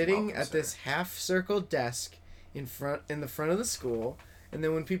was sitting at this half circle desk in the front of the school. And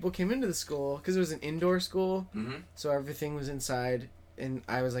then when people came into the school, because it was an indoor school, so everything was inside, and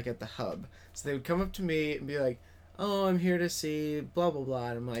I was like at the hub. So they would come up to me and be like, "Oh, I'm here to see blah blah blah,"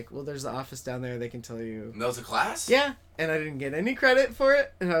 and I'm like, "Well, there's the office down there. They can tell you." And that was a class? Yeah, and I didn't get any credit for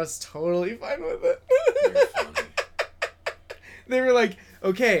it, and I was totally fine with it. You're funny. They were like,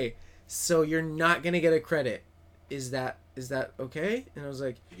 "Okay, so you're not gonna get a credit. Is that okay?" And I was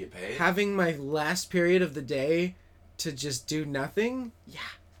like, "You get paid?" Having my last period of the day to just do nothing? Yeah.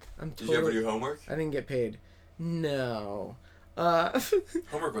 Did you ever do homework? I didn't get paid. No.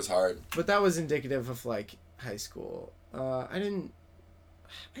 Homework was hard. But that was indicative of like high school. I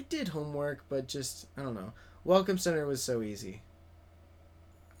did homework, but just, I don't know. Welcome Center was so easy.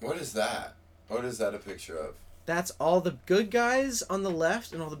 What is that? What is that a picture of? That's all the good guys on the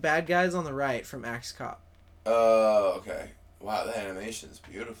left and all the bad guys on the right from Axe Cop. Oh, okay. Wow, that animation is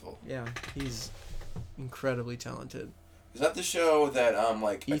beautiful. Yeah, he's incredibly talented. Is that the show that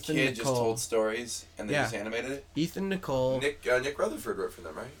like Ethan a kid Nicole. just told stories and they just animated it? Ethan Nicole. Nick Rutherford wrote for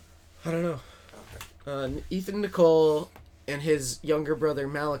them, right? I don't know. Okay. Ethan Nicole and his younger brother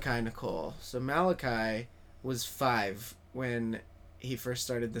Malachi Nicole. So Malachi was 5 when he first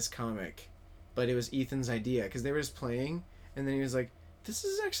started this comic, but it was Ethan's idea because they were just playing, and then he was like, "This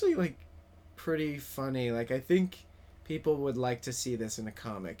is actually like pretty funny. Like I think people would like to see this in a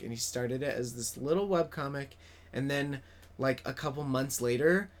comic," and he started it as this little webcomic, and then like a couple months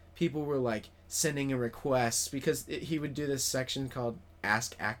later people were like sending in requests because he would do this section called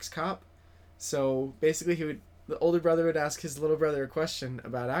Ask Axe Cop. So basically the older brother would ask his little brother a question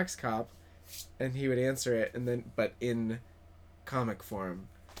about Axe Cop, and he would answer it, and then but in comic form.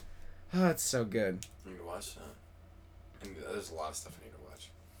 Oh, it's so good. I need to watch that. And there's a lot of stuff I need to watch.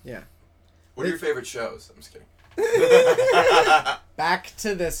 Yeah. What are your favorite shows? I'm just kidding. Back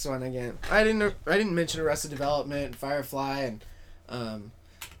to this one again. I didn't mention Arrested Development, Firefly, and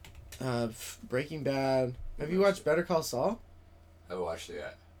Breaking Bad. Have you watched Better Call Saul? I haven't watched it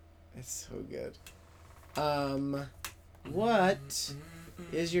yet. It's so good. What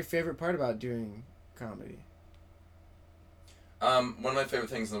is your favorite part about doing comedy? One of my favorite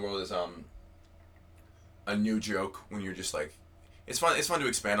things in the world is a new joke when you're just like, it's fun to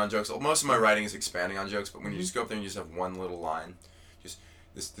expand on jokes. Most of my writing is expanding on jokes, but when you just go up there and you just have one little line,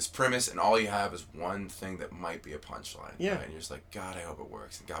 just this premise, and all you have is one thing that might be a punchline. Yeah. Right? And you're just like, God, I hope it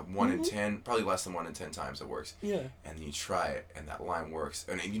works. And God, 1 in 10, probably less than 1 in 10 times it works. Yeah. And then you try it, and that line works,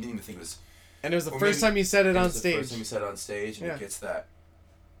 and you didn't even think it was. And it was the first time you said it on stage. The first time you said it on stage, and it gets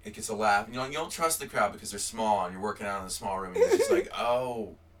a laugh. You don't trust the crowd because they're small, and you're working out in a small room, and you're just like,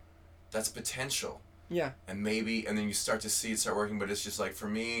 oh, that's potential. Yeah. And then you start to see it start working, but it's just like, for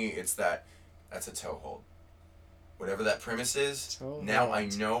me, that's a toehold. Whatever that premise is, now I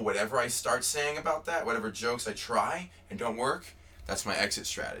know whatever I start saying about that, whatever jokes I try and don't work, that's my exit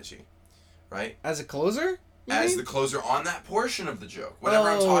strategy. Right? As a closer? as the closer on that portion of the joke. Whatever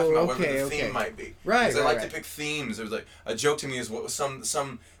I'm talking about, whatever the theme might be. Right. Because I like to pick themes. It was like a joke to me is what was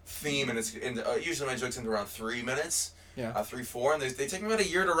some theme, and it's usually my jokes into around 3 minutes. Yeah. 3-4, and they take me about a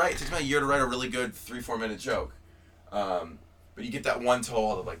year to write. It takes me about a year to write a really good 3-4 minute joke. But you get that one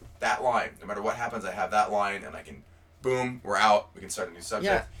toll of like that line. No matter what happens, I have that line, and I can, boom, we're out. We can start a new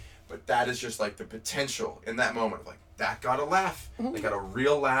subject. Yeah. But that is just like the potential in that moment of like that got a laugh. They got a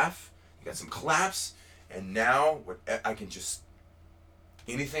real laugh. You got some claps, and now I can just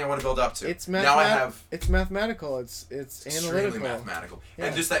anything I want to build up to. It's now I have. It's mathematical. It's analytical. Extremely mathematical,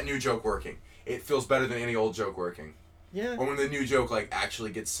 and just that new joke working. It feels better than any old joke working. Yeah. Or when the new joke like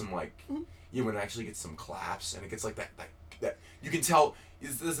actually gets some like, when it actually gets some claps and it gets like that you can tell.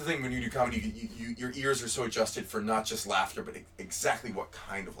 This is the thing when you do comedy, your ears are so adjusted for not just laughter, but exactly what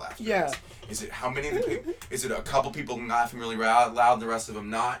kind of laughter. Yeah. Is it how many of the people? Is it a couple people laughing really loud and the rest of them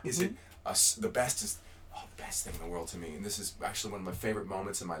not? Is it the best is the best thing in the world to me, and this is actually one of my favorite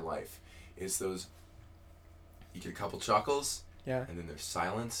moments in my life. Is those you get a couple chuckles, and then there's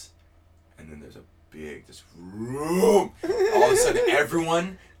silence, and then there's a big this room. All of a sudden,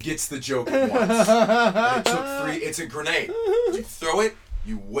 everyone gets the joke at once. And it took 3. It's a grenade. You throw it,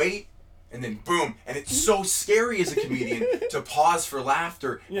 you wait, and then boom. And it's so scary as a comedian to pause for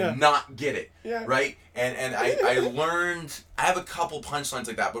laughter and not get it. Yeah. Right? And I learned. I have a couple punchlines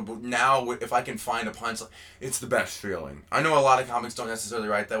like that, but now if I can find a punchline, it's the best feeling. I know a lot of comics don't necessarily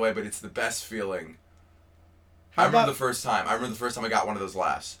write that way, but it's the best feeling. I remember the first time I got one of those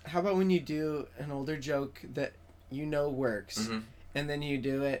laughs. How about when you do an older joke that you know works, and then you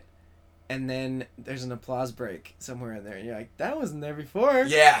do it, and then there's an applause break somewhere in there, and you're like, "That wasn't there before."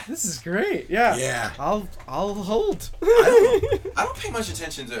 Yeah. This is great. Yeah. Yeah. I'll hold. I don't pay much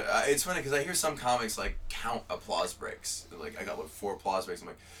attention to. It's funny because I hear some comics like count applause breaks. They're like, I got 4 applause breaks. I'm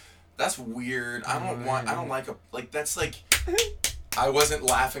like, that's weird. I don't like that's like. I wasn't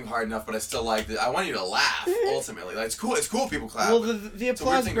laughing hard enough, but I still liked it. I want you to laugh, ultimately. Like, it's cool. It's cool people clap. Well, the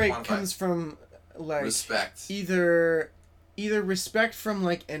applause break comes from, like... respect. Either respect from,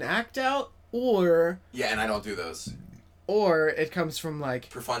 like, an act out, or... Yeah, and I don't do those. Or it comes from, like...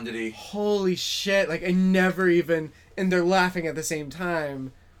 profundity. Holy shit, like, I never even... And they're laughing at the same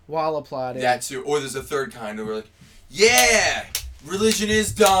time while applauding. That, too. Or there's a third kind where we're like, yeah! Religion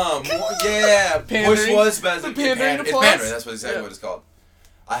is dumb. Yeah, Bush was better. It's pandering. That's exactly what it's called.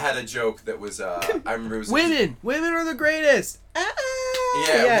 I had a joke that was. I remember it was. Women are the greatest.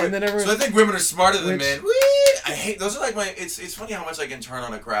 Yeah, and then everyone. So I think women are smarter than men. I hate those. Are like my. It's funny how much I can turn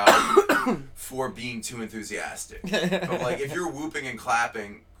on a crowd for being too enthusiastic. But like, if you're whooping and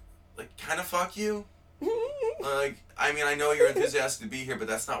clapping, like, kind of fuck you. Like, I mean, I know you're enthusiastic to be here, but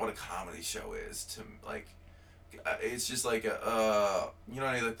that's not what a comedy show is. To like. It's just like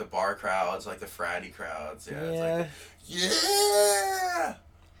like the bar crowds, like the fratty crowds. Yeah. It's like,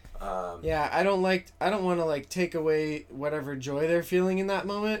 yeah. I don't want to like take away whatever joy they're feeling in that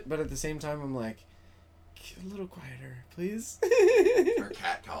moment, but at the same time, I'm like, a little quieter, please. Or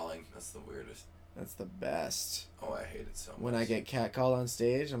cat calling. That's the weirdest. That's the best. Oh, I hate it so much. When I get cat called on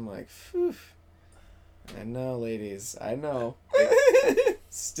stage, I'm like, phew. I know, ladies. I know.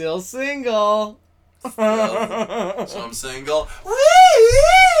 Still single. So I'm single.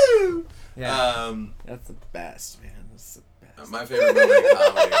 Woo! Yeah. That's the best, man. That's the best. My favorite moment in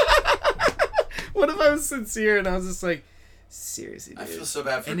comedy. What if I was sincere and I was just like, seriously, dude. I feel so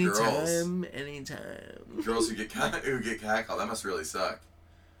bad for girls. Anytime. Girls who get catcalled. That must really suck.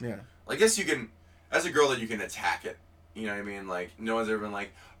 Yeah. I guess you can, as a girl, that you can attack it. You know what I mean? Like, no one's ever been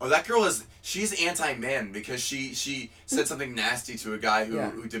like, oh, that girl she's anti-men because she said something nasty to a guy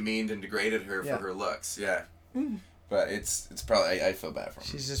who demeaned and degraded her for her looks. Yeah. But it's probably, I feel bad for her.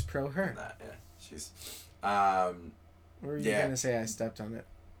 She's just pro her. Yeah. She's, What were you going to say I stepped on it?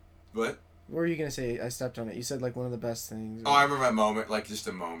 What? What were you going to say I stepped on it? You said, like, one of the best things. Oh, I remember my moment, like, just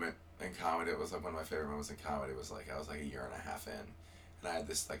a moment in comedy. It was, like, one of my favorite moments in comedy. It was, like, I was, like, a year and a half in. And I had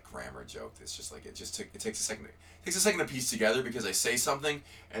this like grammar joke that's just like it takes a second to piece together because I say something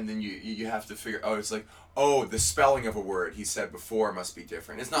and then you have to figure the spelling of a word he said before must be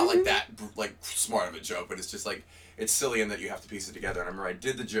different. It's not like that like smart of a joke, but it's just like it's silly in that you have to piece it together. And I remember I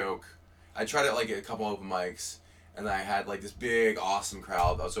did the joke. I tried it like at a couple open mics, and then I had like this big awesome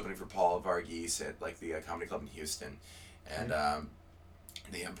crowd. I was opening for Paul Varghese at like the comedy club in Houston, and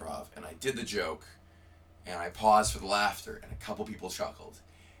the Improv, and I did the joke. And I paused for the laughter, and a couple people chuckled,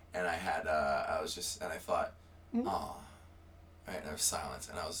 and I had I thought, oh, right, and there was silence,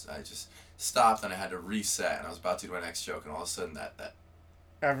 and I just stopped, and I had to reset, and I was about to do my next joke, and all of a sudden that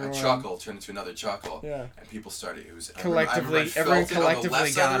Everyone. A chuckle turned into another chuckle. Yeah. And people started. It was collectively. everyone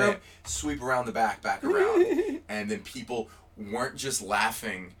Collectively got it. Sweep around the back around, and then people weren't just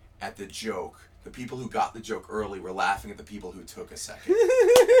laughing at the joke. The people who got the joke early were laughing at the people who took a second.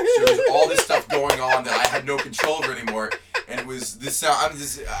 So there was all this stuff going on that I had no control over anymore, and it was this.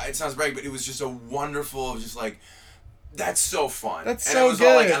 It sounds braggy, but it was just a wonderful, just like. That's so fun. That's and so it was good.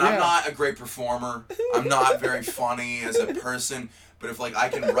 All like, and yeah. I'm not a great performer. I'm not very funny as a person. But if like I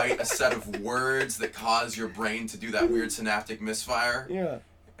can write a set of words that cause your brain to do that weird synaptic misfire,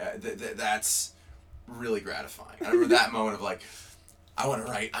 that's really gratifying. I remember that moment of like, I want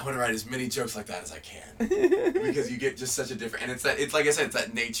to write as many jokes like that as I can, because you get just such a different. And it's like I said, it's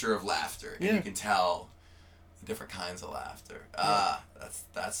that nature of laughter, and you can tell the different kinds of laughter.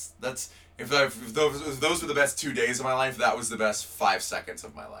 That's. If those were the best 2 days of my life, that was the best 5 seconds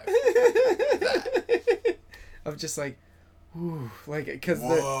of my life. Of just like, ooh, like, because the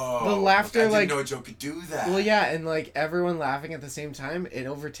Whoa, laughter, I didn't know a joke could do that. Well, yeah, and like everyone laughing at the same time, it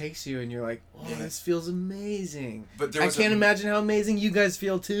overtakes you, and you're like, oh, this feels amazing. But I can't imagine how amazing you guys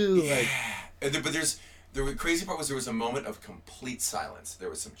feel too. Yeah. Like, but the crazy part was there was a moment of complete silence. There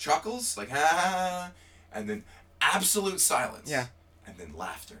was some chuckles, like ha, and then absolute silence. Yeah. And then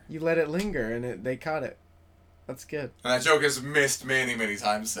laughter. You let it linger, and they caught it. That's good. And that joke has missed many, many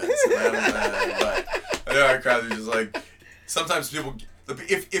times since. But our crowd is just like, sometimes people,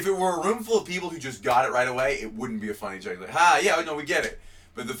 if it were a room full of people who just got it right away, it wouldn't be a funny joke. Like, yeah, no, we get it.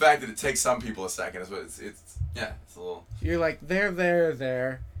 But the fact that it takes some people a second is what it's a little. You're like, there.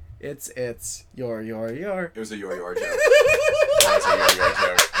 It's your. It was a your joke. That's a your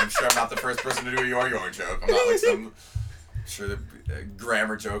joke. I'm sure I'm not the first person to do a your joke. I'm not like some. Sure, the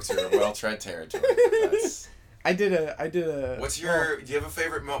grammar jokes are well-tread territory. I did a. What's your? Do you have a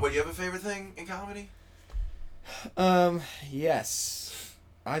favorite? Do you have a favorite thing in comedy? Yes,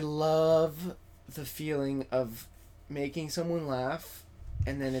 I love the feeling of making someone laugh,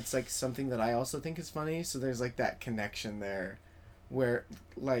 and then it's like something that I also think is funny. So there's like that connection there, where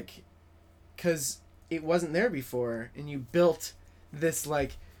like, cause it wasn't there before, and you built this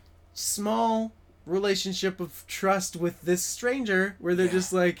like small relationship of trust with this stranger where they're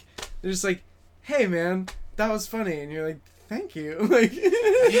just like hey man, that was funny, and you're like, thank you. Like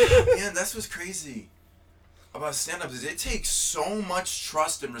yeah, that's what's crazy about stand-up is it takes so much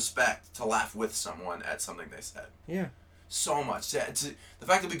trust and respect to laugh with someone at something they said. Yeah, so much. The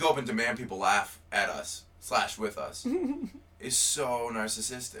fact that we go up and demand people laugh at us / with us is so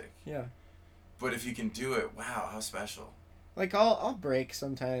narcissistic. Yeah, but if you can do it, wow, how special. Like I'll break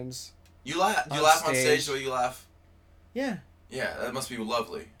sometimes. You laugh on stage or you laugh? Yeah. Yeah, that must be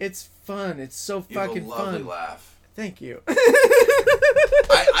lovely. It's fun. It's so you fucking have a lovely fun. Laugh. Thank you.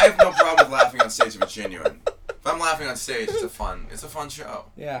 I have no problem with laughing on stage if it's genuine. If I'm laughing on stage, it's a fun show.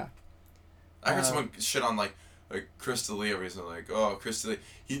 Yeah. I heard someone shit on like Chris D'Elia recently. Like, oh, Chris D'Elia.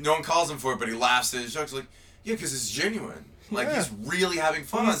 No one calls him for it, but he laughs at his jokes. Like, yeah, because it's genuine. Like, he's really having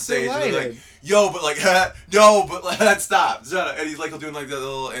fun on stage. And like, yo, but like, no, but like, stop. And he's like doing like the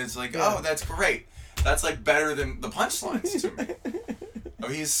little, and it's like, oh, that's great. That's like better than the punchlines to me. Oh,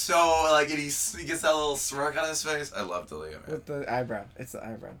 he's so like, and he gets that little smirk on his face. I love D'Elia, man. With the eyebrow. It's the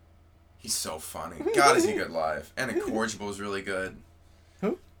eyebrow. He's so funny. God, is he good live. And Incorrigible is really good.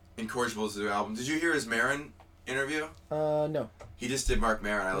 Who? Incorrigible is the album. Did you hear his Maron interview? No. He just did Mark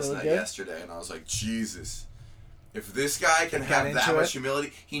Maron. I listened to that yesterday, and I was like, Jesus. If this guy can have that much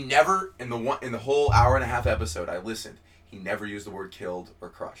humility, he never in the whole hour and a half episode I listened, he never used the word killed or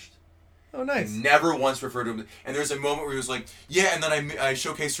crushed. Oh, nice. He never once referred to him. And there's a moment where he was like, yeah, and then I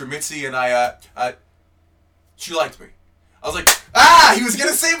showcased her Mitzi, and she liked me. I was like, he was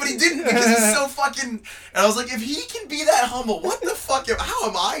gonna say it, but he didn't because he's so fucking. And I was like, if he can be that humble, what the fuck? How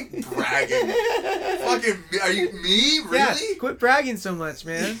am I bragging? Fucking, are you me? Really? Yeah, quit bragging so much,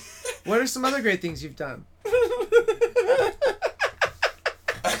 man. What are some other great things you've done?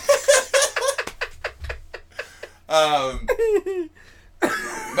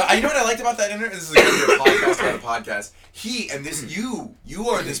 But you know what I liked about that interview? This is going to be a podcast about a podcast. You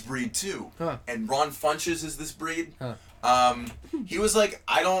are this breed too. Huh. And Ron Funches is this breed. Huh. He was like,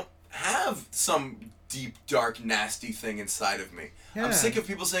 I don't have some deep, dark, nasty thing inside of me. Yeah. I'm sick of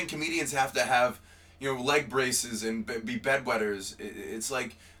people saying comedians have to have, leg braces and be bedwetters. It's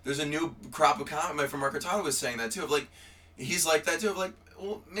like, there's a new crop of comedy. From Mark Hurtado was saying that too. Of like, he's like that too. Of like,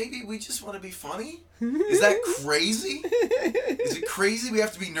 well, maybe we just want to be funny. Is that crazy? Is it crazy we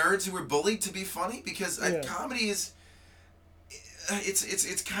have to be nerds who were bullied to be funny? Because comedy is,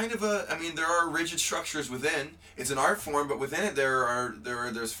 it's kind of a. I mean, there are rigid structures within. It's an art form, but within it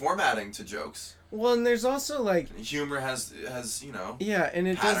there's formatting to jokes. Well, and there's also like humor has you know. Yeah,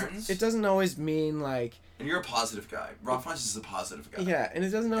 and patterns. It doesn't always mean like. And you're a positive guy. Rob Funches is a positive guy. Yeah, and it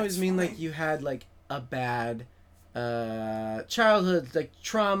doesn't always mean like you had like a bad childhood, like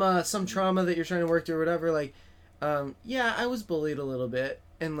some trauma that you're trying to work through or whatever. Like, yeah, I was bullied a little bit,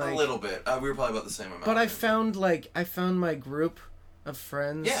 and like a little bit. We were probably about the same amount. But I found my group of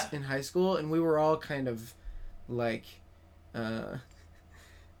friends in high school, and we were all kind of like, I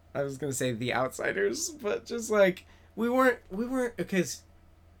was gonna say the outsiders, but just like we weren't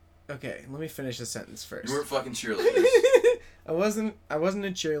okay, let me finish the sentence first. You weren't fucking cheerleaders. I wasn't a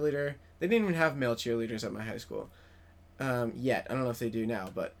cheerleader. They didn't even have male cheerleaders at my high school. Yet. I don't know if they do now,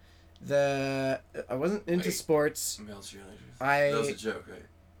 but I wasn't into sports. Male cheerleaders. That was a joke, right?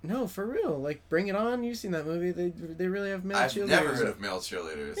 No, for real. Like, Bring It On. You've seen that movie. They really have male cheerleaders. I've never heard of male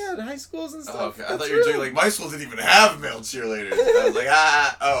cheerleaders. Yeah, the high schools and stuff. Oh, okay. I thought you were doing like, my school didn't even have male cheerleaders. I was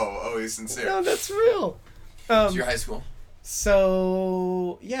like, he's sincere. No, that's real. So your high school?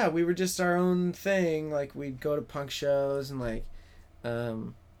 So, yeah, we were just our own thing. Like, we'd go to punk shows and, like,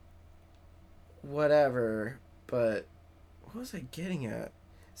 whatever. But what was I getting at?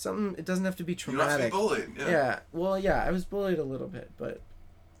 Something, it doesn't have to be traumatic. You don't have to be bullied. Yeah. Well, yeah, I was bullied a little bit, but...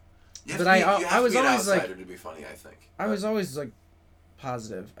 You have I was to be an always outsider like... to be funny, I think. I was always, like,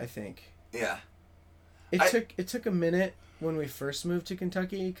 positive, I think. Yeah. It took a minute when we first moved to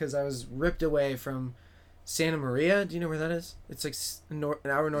Kentucky, because I was ripped away from Santa Maria. Do you know where that is? It's like an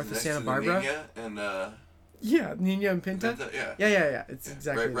hour north of Santa Barbara. Nina and yeah, Nina and Pinta. Yeah. It's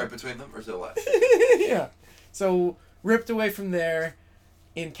exactly right between them, or to the left. Yeah. So ripped away from there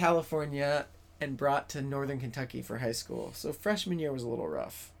in California and brought to Northern Kentucky for high school. So freshman year was a little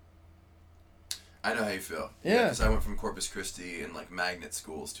rough. I know how you feel. Yeah. Because I went from Corpus Christi and like magnet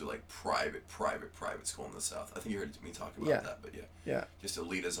schools to like private school in the South. I think you heard me talk about that, but yeah, just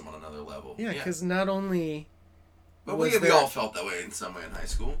elitism on another level. Yeah, because not only. But we all felt that way in some way in high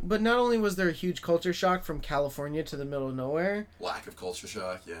school. But not only was there a huge culture shock from California to the middle of nowhere. Lack of culture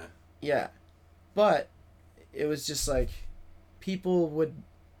shock, yeah. Yeah, but it was just like people would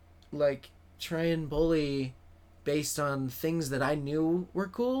like try and bully based on things that I knew were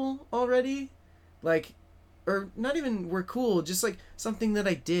cool already. Like, or not even were cool, just like something that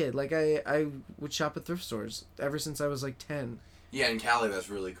I did. Like I would shop at thrift stores ever since I was like 10. Yeah, in Cali that's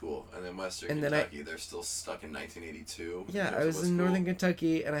really cool. And in Western Kentucky they're still stuck in 1982. Yeah, I was in Northern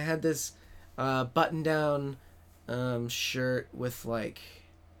Kentucky and I had this button down shirt with like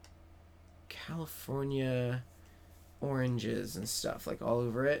California oranges and stuff like all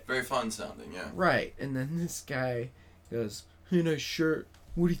over it. Very fun sounding, yeah. Right. And then this guy goes, "Hey, nice shirt.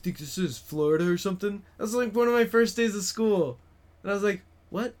 What do you think this is, Florida or something?" That was like one of my first days of school. And I was like,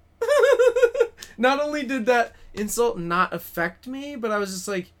 what? Not only did that insult not affect me, but I was just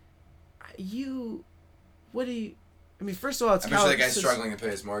like, what do you... I mean, first of all, it's... I'm sure that guy's struggling to pay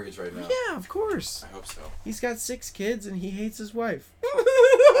his mortgage right now. Yeah, of course. I hope so. He's got 6 kids and he hates his wife.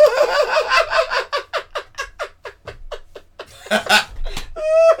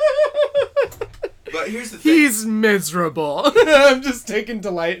 But here's the thing. He's miserable. I'm just taking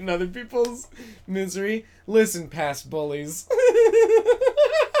delight in other people's misery. Listen, past bullies.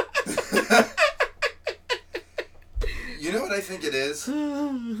 You know what I think it is?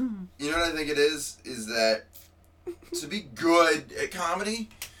 Is that to be good at comedy,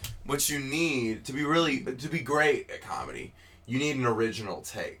 what you need, to be great at comedy, you need an original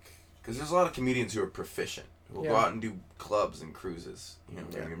take. Because there's a lot of comedians who are proficient. We'll go out and do clubs and cruises,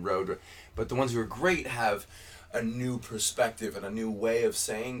 road. But the ones who are great have a new perspective and a new way of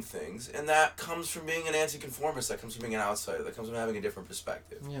saying things, and that comes from being an anti-conformist. That comes from being an outsider. That comes from having a different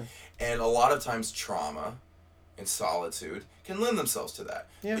perspective. Yeah. And a lot of times, trauma and solitude can lend themselves to that.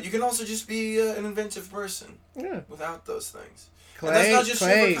 Yeah. But you can also just be an inventive person. Yeah. Without those things. And that's not just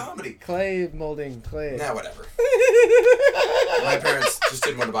true for comedy. Clay molding clay. Nah, whatever. My parents just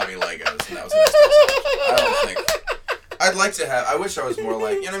didn't want to buy me Legos, and that was the next message. I don't think. I'd like to have. I wish I was more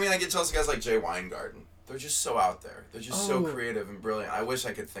like. You know what I mean? I get jealous of guys like Jay Weingarten. They're just so out there. They're just so creative and brilliant. I wish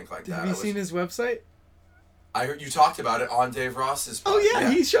I could think like that. Have you seen his website? I heard you talked about it on Dave Ross's podcast. Oh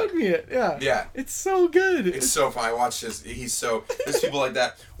yeah, he showed me it. Yeah. Yeah. It's so good. It's so fun. I watched his. There's people like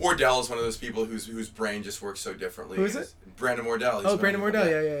that. Wardell is one of those people whose brain just works so differently. Who is it? Brandon Wardell. Brandon Wardell.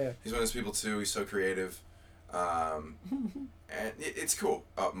 Yeah. He's one of those people too. He's so creative. And it's cool.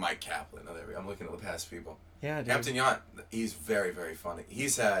 Oh, Mike Kaplan. Oh, there we go. I'm looking at the past people. Yeah, dude. Captain Yount. He's very, very funny.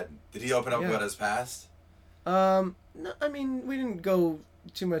 Did he open up about his past? No, I mean, we didn't go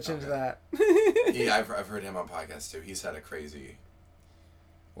too much into that. Yeah, I've heard him on podcasts too. He's had a crazy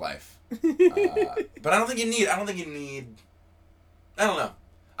life. But I don't think you need. I don't know.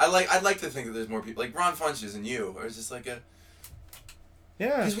 I'd like to think that there's more people like Ron Funches and you, or it's just like a.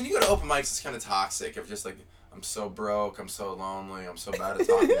 Yeah. Because when you go to open mics, it's kind of toxic. Of just like, I'm so broke, I'm so lonely, I'm so bad at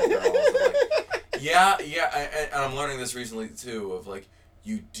talking to girls. Like, yeah, and I'm learning this recently too. Of like,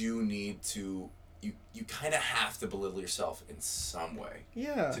 you do need to, you kind of have to belittle yourself in some way.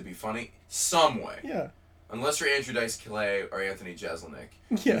 Yeah. To be funny, some way. Yeah. Unless you're Andrew Dice Clay or Anthony Jeselnik,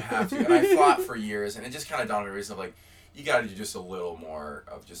 Yeah. you have to. And I thought for years, and it just kind of dawned on me recently, like, you got to do just a little more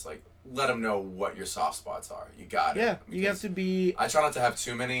of just like let them know what your soft spots are. You got it. Yeah, you have to be. I try not to have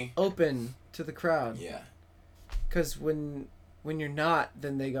too many. Open to the crowd. Yeah. Because when you're not,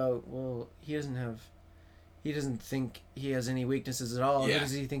 then they go, well, he doesn't think he has any weaknesses at all. Yeah. Who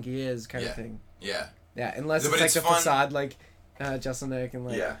does he think he is? Kind of thing. Yeah. Yeah, unless But it's like it's a fun. facade like Jeselnik and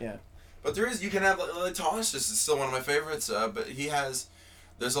like yeah. But you can have like Tosh is still one of my favorites. But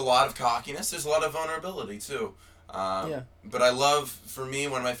there's a lot of cockiness. There's a lot of vulnerability too. But I love, for me,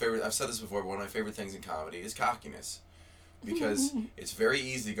 one of my favorite. I've said this before. But one of my favorite things in comedy is cockiness. Because it's very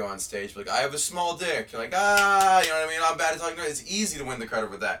easy to go on stage, like, I have a small dick. You're like, you know what I mean? I'm bad at talking. It's easy to win the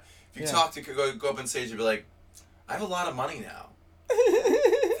credit with that. If you go up on stage and be like, I have a lot of money now.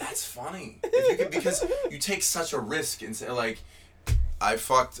 That's funny. If you because you take such a risk and say, like, I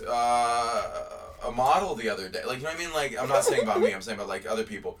fucked a model the other day. Like, you know what I mean? Like, I'm not saying about me. I'm saying about, like, other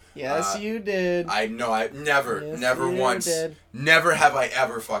people. Yes, you did. I know. I never Yes, once. Did. Never have I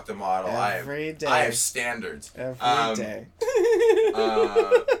ever fucked a model. Every day. I have standards. Every day.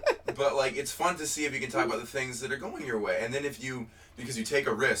 But, like, it's fun to see if you can talk about the things that are going your way. And then because you take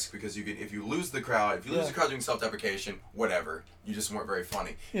a risk, because if you lose the crowd, doing self-deprecation, whatever, you just weren't very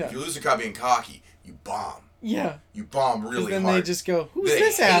funny. Yeah. If you lose the crowd being cocky, you bomb. Yeah. You bomb really then hard. They just go, who's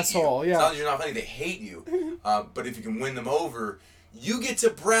this asshole? You. Yeah. It's not that you're not funny, they hate you. But if you can win them over, you get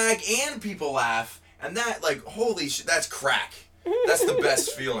to brag and people laugh. And that, like, holy shit, that's crack. That's the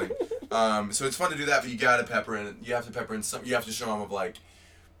best feeling. So it's fun to do that, but you gotta pepper in. You have to pepper in some. You have to show them of like,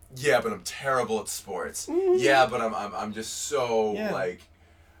 yeah, but I'm terrible at sports. Yeah, but I'm just so like,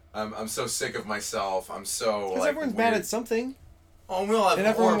 I'm so sick of myself. I'm so because like, everyone's weird. bad at something. Oh, we all have and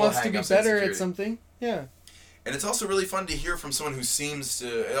everyone horrible wants to be hang-ups better and at something. Yeah. And it's also really fun to hear from someone who seems to.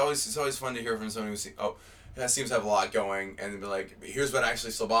 It's always fun to hear from someone who seems to have a lot going, and be like, here's what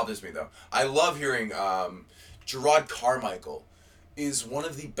actually still bothers me though. I love hearing Gerard Carmichael is one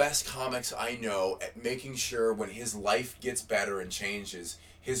of the best comics I know at making sure when his life gets better and changes,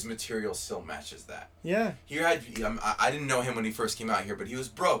 his material still matches that. Yeah. I didn't know him when he first came out here, but he was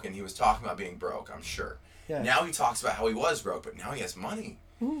broke, and he was talking about being broke, I'm sure. Yeah. Now he talks about how he was broke, but now he has money.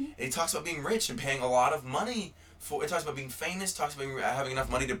 Mm-hmm. And he talks about being rich and paying a lot of money. He talks about being famous, talks about having enough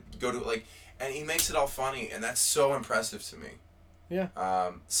money to go to, like, and he makes it all funny, and that's so impressive to me. Yeah.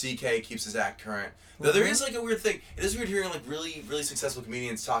 CK keeps his act current. Though there is like a weird thing. It is weird hearing like really, really successful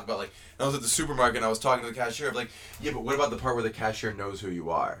comedians talk about like. I was at the supermarket and I was talking to the cashier of like, yeah, but what about the part where the cashier knows who you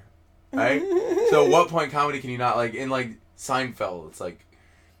are, right? So at what point comedy can you not like in like Seinfeld? It's like,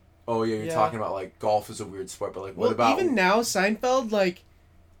 oh yeah, you're talking about like golf is a weird sport, but like what about even now Seinfeld like,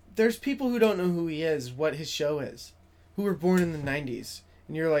 there's people who don't know who he is, what his show is, who were born in the '90s,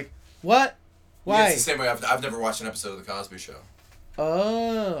 and you're like, what? Why? Yeah, it's the same way. I've never watched an episode of The Cosby Show.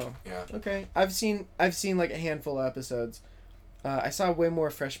 Oh. Yeah. Okay. I've seen like a handful of episodes. I saw way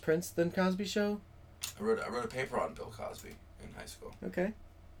more Fresh Prince than Cosby Show. I wrote a paper on Bill Cosby in high school. Okay.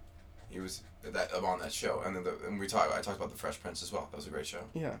 He was on that show, and then I talked about the Fresh Prince as well. That was a great show.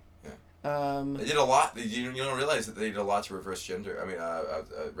 Yeah. Yeah. They did a lot. You don't realize that they did a lot to reverse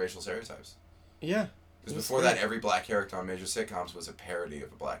racial stereotypes. Yeah. Because before that, every black character on major sitcoms was a parody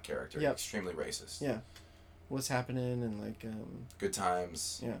of a black character. Yep. Extremely racist. Yeah. What's happening and like Good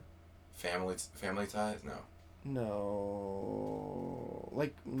Times. Yeah. Family Ties? No.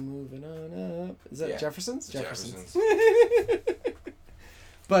 Like Moving On Up. Is that Jeffersons? Jeffersons.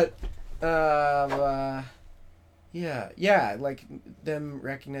 But yeah, like them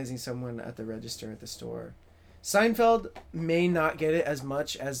recognizing someone at the register at the store. Seinfeld may not get it as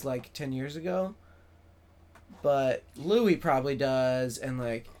much as like 10 years ago, but Louis probably does, and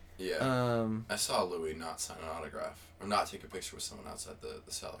like yeah. I saw Louis not sign an autograph or not take a picture with someone outside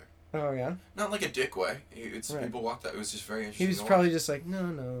the cellar. Oh yeah. Not like a dick way. People walked out. It was just very interesting. He was probably just like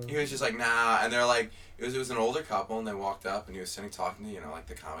no. He was just like nah, and they're like it was an older couple, and they walked up, and he was sitting talking to like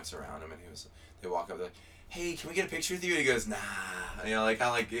the comics around him, and they walk up like, hey, can we get a picture with you? And he goes nah, and, kind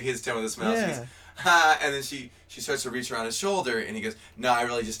of like his tone with a smile. Yeah. So he goes, ha, and then she starts to reach around his shoulder, and he goes, no, I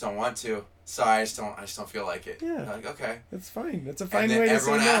really just don't want to. Sorry, I just don't feel like it. Yeah. And I'm like, okay. That's fine. That's a fine way to say no.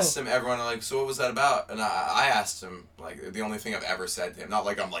 Everyone asked him, like, so what was that about? And I asked him, like, the only thing I've ever said to him, not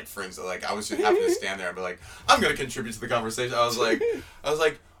like I'm, like, friends, like, I was just happy to stand there and be like, I'm going to contribute to the conversation. I was like,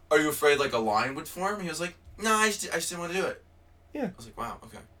 are you afraid like a line would form? He was like, no, I just didn't want to do it. Yeah. I was like, wow,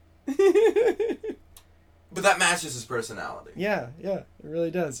 okay. But that matches his personality. Yeah, it really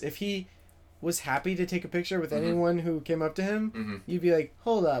does. If he was happy to take a picture with anyone who came up to him, you'd be like,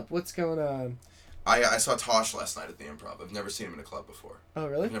 hold up, what's going on? I saw Tosh last night at the Improv. I've never seen him in a club before. Oh,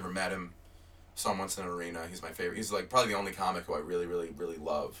 really? I've never met him. Saw him once in an arena. He's my favorite. He's like probably the only comic who I really, really, really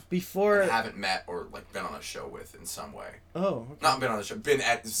love. Before... I haven't met or like been on a show with in some way. Oh, okay. Not been on a show.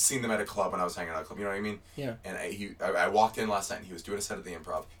 Seen them at a club when I was hanging out at a club. You know what I mean? Yeah. And I walked in last night and he was doing a set at the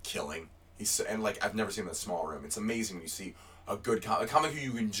Improv, killing. And like I've never seen him in a small room. It's amazing when you see a good a comic who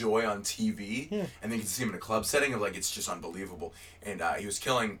you enjoy on TV, and then you can see him in a club setting, and like it's just unbelievable. And he was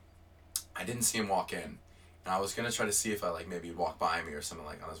killing. I didn't see him walk in, and I was gonna try to see if I like maybe he'd walk by me or something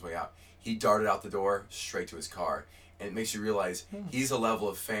like on his way out. He darted out the door straight to his car, and it makes you realize he's a level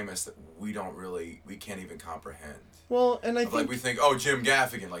of famous that we can't even comprehend. Well, and I think like we think, oh, Jim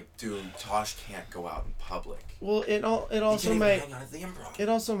Gaffigan, like dude, Tosh can't go out in public. Well, it also he might hang out at the Improv. It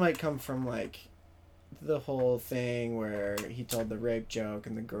also might come from like the whole thing where he told the rape joke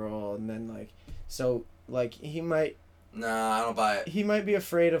and the girl, and then like so like he might. Nah, I don't buy it. He might be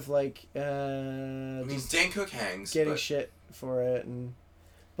afraid of like. I mean, Dan Cook hangs. Getting shit for it,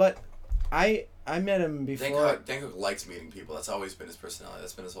 but I met him before. Dan Cook likes meeting people. That's always been his personality.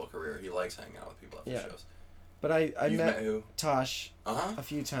 That's been his whole career. He likes hanging out with people after shows. But I met who? Tosh a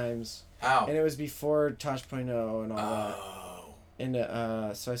few times. How? And it was before Tosh.0 and all that. Oh. And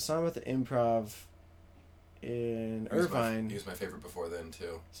so I saw him at the Improv in Irvine. He was my favorite before then,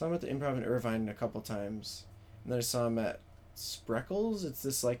 too. Saw him at the Improv in Irvine a couple times. And then I saw him at Spreckles. It's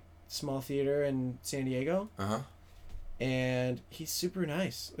this, like, small theater in San Diego. Uh-huh. And he's super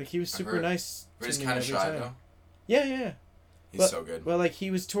nice. Like, he was super nice to me. But he's kind of shy, time. though. Yeah. He's so good. Well, like, he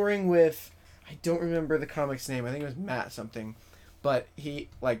was touring with... I don't remember the comic's name. I think it was Matt something. But he,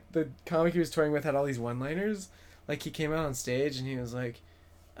 like, the comic he was touring with had all these one-liners. Like, he came out on stage and he was like,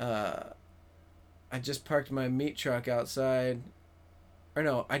 I just parked my meat truck outside. Or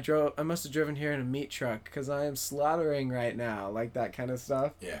no, I must have driven here in a meat truck because I am slaughtering right now. Like, that kind of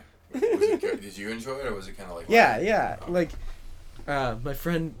stuff. Yeah. Was it good? Did you enjoy it, or was it kind of like... Yeah. Oh. Like, my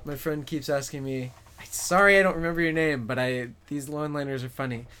friend keeps asking me, sorry I don't remember your name, but these one-liners are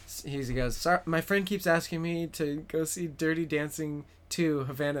funny. He goes, sorry, my friend keeps asking me to go see Dirty Dancing 2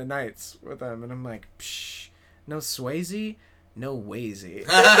 Havana Nights with them, and I'm like, psh, no Swayze, no Wazy.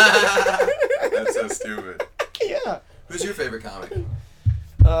 That's so stupid. Yeah. Who's your favorite comic?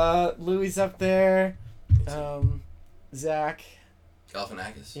 Louis up there. Zach.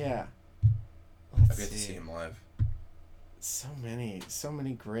 Galifianakis. Yeah. I've yet to see him live. So many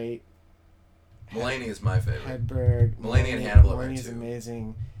great. Mulaney is my favorite. Hedberg. Mulaney and Hannibal are Mulaney's too.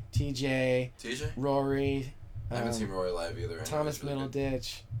 Amazing. TJ. I Rory. haven't seen Rory live either. Thomas really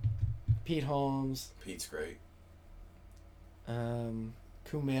Middleditch. Pete Holmes. Pete's great.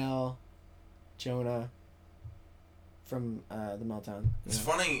 Kumail. Jonah. From the Meltdown. It's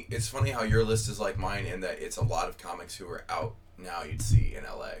funny. It's funny how your list is like mine in that it's a lot of comics who are out now you'd see in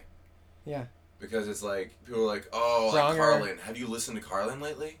LA. Yeah. Because it's like people are like, oh, like Carlin. Have you listened to Carlin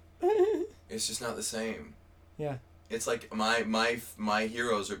lately? It's just not the same. Yeah. It's like my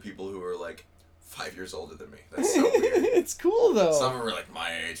heroes are people who are like 5 years older than me. That's so weird. It's cool though. Some are like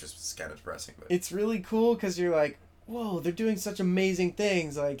my age, which is kind of depressing. But it's really cool because you're like, whoa, they're doing such amazing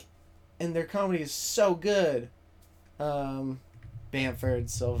things, like, and their comedy is so good. Bamford,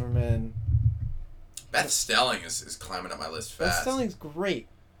 Silverman. Beth Stelling is climbing up my list fast. Beth Stelling's great.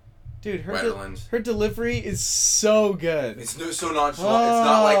 Dude, her delivery is so good. It's so nonchalant. It's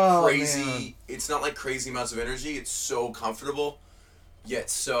not like crazy. Man. It's not like crazy amounts of energy. It's so comfortable, yet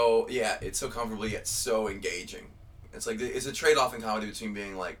so it's so comfortable yet so engaging. It's like it's a trade-off in comedy between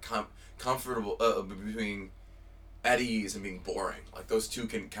being like comfortable, between at ease and being boring. Like those two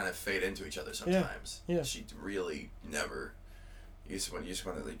can kind of fade into each other sometimes. Yeah. She really never. You just want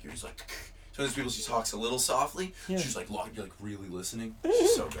to like you're just like. So there's people she talks a little softly. Yeah. She's like you're like really listening.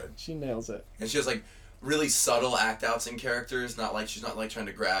 She's so good. She nails it. And she has like really subtle act outs in characters. Not like she's not like trying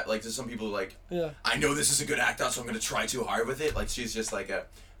to grab. Like there's some people who like. Yeah. I know this is a good act out, so I'm gonna try too hard with it. Like she's just like I'm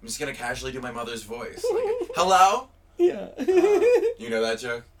just gonna casually do my mother's voice. Like, hello. Yeah. You know that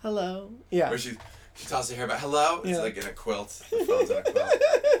joke? Hello. Yeah. Where she tosses her hair back. Hello. It's like in a quilt. The phone's in a quilt.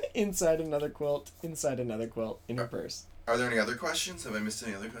 Inside another quilt. Inside another quilt. In her purse. Are there any other questions? Have I missed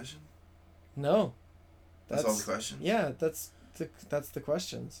any other questions? No. That's all the questions? Yeah, that's the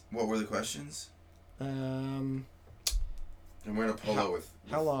questions. What were the questions? I'm wearing a polo with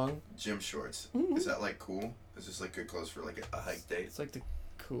how long? Gym shorts. Mm-hmm. Is that like cool? Is this like good clothes for like a hike date? It's like the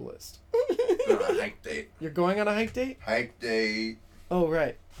coolest. Going on a hike date. You're going on a hike date? Hike date. Oh,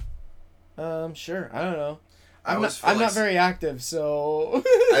 right. Sure. I don't know. I I'm always not. feel I'm like not very active, so.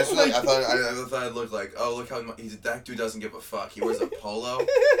 I just feel like I thought I'd look like, oh, look how that dude doesn't give a fuck. He wears a polo,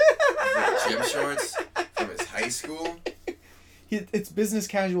 with gym shorts from his high school. It's business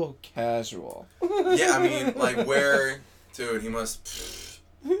casual. Casual. Yeah, I mean, like where, dude? He must.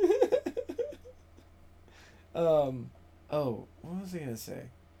 Oh, what was I gonna say?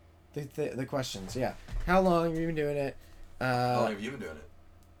 The questions. Yeah. How long have you been doing it? How long have you been doing it?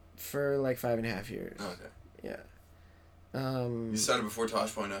 For like 5.5 years. Oh, okay. Yeah. You started before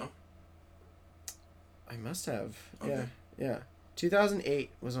Tosh.0? I must have. Okay. Yeah.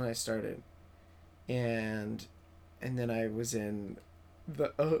 2008 was when I started, and then I was in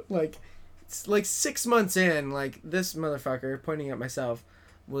the like 6 months in, like this motherfucker, pointing at myself,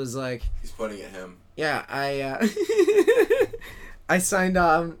 was like, he's pointing at him. Yeah, I I signed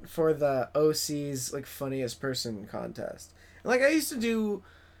on for the OC's like funniest person contest. Like I used to do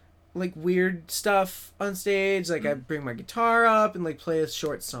like weird stuff on stage, like I'd bring my guitar up and like play a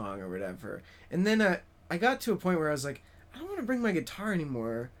short song or whatever. And then I got to a point where I was like, I don't want to bring my guitar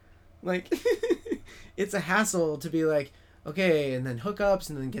anymore. Like it's a hassle to be like, okay, and then hookups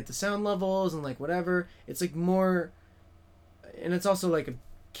and then get the sound levels and like whatever. It's like more, and it's also like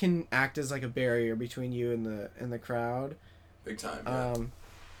can act as like a barrier between you and the crowd. Big time. Yeah.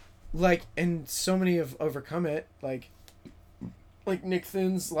 Like, and so many have overcome it. Like Nick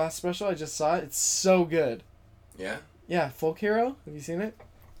Thune's last special, I just saw it. It's so good. Yeah? Yeah, Folk Hero. Have you seen it?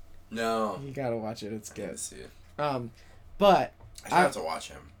 No. You gotta watch it. It's I good. didn't see it. But I have to watch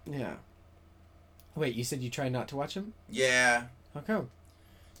him. Yeah. Wait, you said you try not to watch him? Yeah. How come?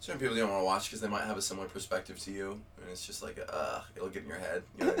 Certain people you don't want to watch because they might have a similar perspective to you, and it's just like, it'll get in your head.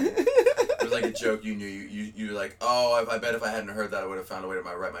 You know what I mean? There's like a joke you knew, you're like, oh, I bet if I hadn't heard that, I would have found a way to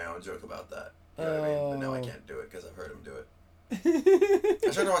write my own joke about that. You know what I mean? But now I can't do it because I've heard him do it.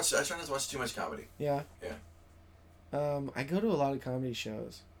 I try not to watch too much comedy. Yeah. Yeah. I go to a lot of comedy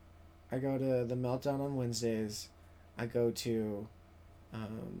shows. I go to the Meltdown on Wednesdays. I go to,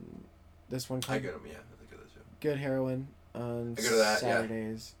 this one called I go to yeah, I go to that show. Good Heroin on I go to that,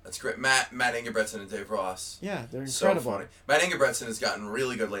 Saturdays. Yeah. That's great. Matt Ingebretson and Dave Ross. Yeah, they're incredible. So funny. Matt Ingebretson has gotten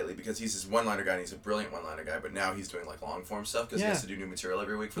really good lately because he's this one-liner guy and he's a brilliant one-liner guy, but now he's doing like long-form stuff because he has to do new material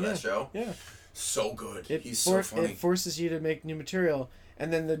every week for that show. Yeah. So good. He's so funny. It forces you to make new material.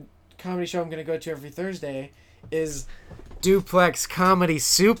 And then the comedy show I'm going to go to every Thursday is Duplex Comedy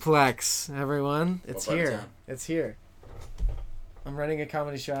Suplex, everyone. It's here. It's here. I'm running a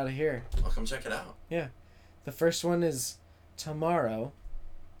comedy show out of here. I'll come check it out. Yeah. The first one is tomorrow.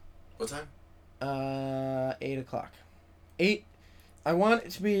 What time? 8 o'clock. 8. I want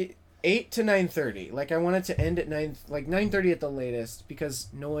it to be 8 to 9:30. Like I want it to end at 9:30 at the latest because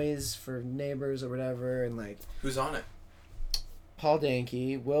noise for neighbors or whatever, and like. Who's on it? Paul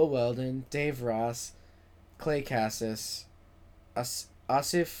Danke, Will Weldon, Dave Ross, Clay Cassis,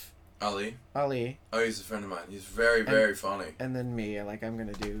 Asif Ali. Oh, he's a friend of mine. He's very funny. And then me. Like I'm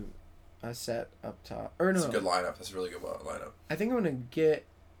gonna do a set up top. Or no. That's a good lineup. That's a really good lineup. I think I'm gonna get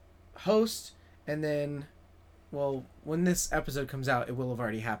host, and then, well, when this episode comes out, it will have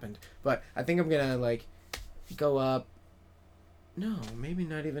already happened. But I think I'm gonna like go up. No, maybe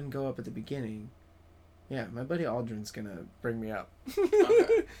not even go up at the beginning. Yeah, my buddy Aldrin's gonna bring me up.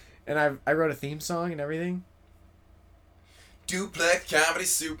 Okay. And I wrote a theme song and everything. Duplex Comedy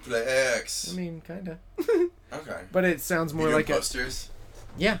Suplex. I mean, kinda. Okay. But it sounds more like posters?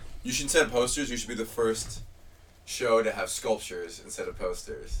 Yeah. You should instead of posters, you should be the first show to have sculptures instead of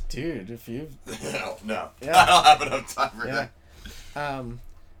posters. Dude, if you... No. Yeah. I don't have enough time for that.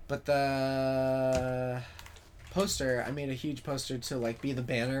 But the poster, I made a huge poster to like be the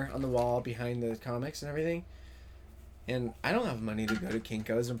banner on the wall behind the comics and everything. And I don't have money to go to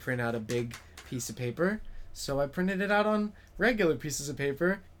Kinko's and print out a big piece of paper. So I printed it out on regular pieces of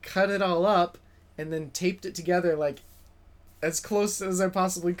paper, cut it all up, and then taped it together like as close as I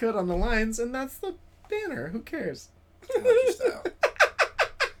possibly could on the lines, and that's the banner. Who cares? I like your style.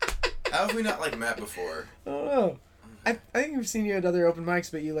 How have we not like met before? I don't know. I think we've seen you at other open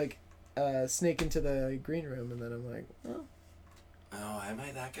mics, but you like snake into the green room, and then I'm like, oh. Oh, am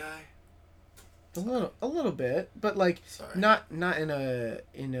I that guy? A little bit, but like Sorry. not in a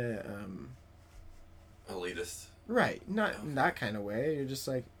elitist. Right, not in that kind of way. You're just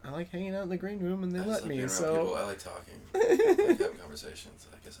like, I like hanging out in the green room, and they let me. So people. I like talking. I like having conversations.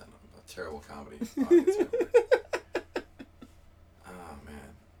 I guess I'm a terrible comedy audience member. Oh man.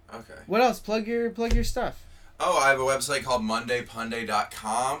 Okay. What else? Plug your stuff. Oh, I have a website called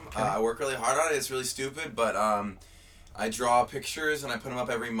MondayPunday.com. Okay. I work really hard on it. It's really stupid, but I draw pictures and I put them up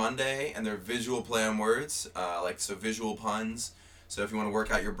every Monday, and they're visual play on words, so visual puns. So if you want to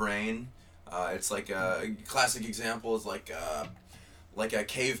work out your brain, it's like a classic example is like a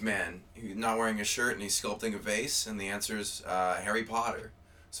caveman not wearing a shirt and he's sculpting a vase, and the answer is Harry Potter.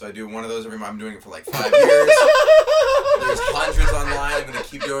 So I do one of those every month. I'm doing it for like 5 years. There's hundreds online. I'm going to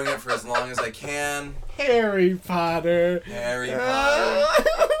keep doing it for as long as I can. Harry Potter. Harry Potter.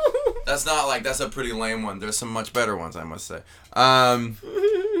 That's a pretty lame one. There's some much better ones, I must say. And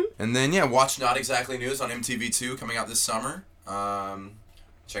then, watch Not Exactly News on MTV2 coming out this summer.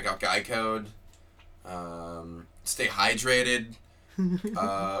 Check out Guy Code. Stay hydrated.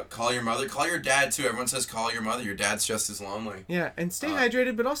 Call your mother. Call your dad, too. Everyone says call your mother. Your dad's just as lonely. Yeah, and stay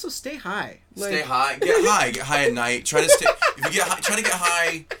hydrated, but also stay high. Stay high. Get high. Get high at night. Try to stay... If you get high, try to get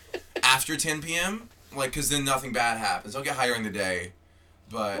high after 10 p.m., because then nothing bad happens. Don't get high during the day.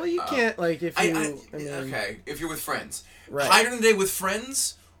 But, well, you can't, if you... okay, if you're with friends. Right. High during the day with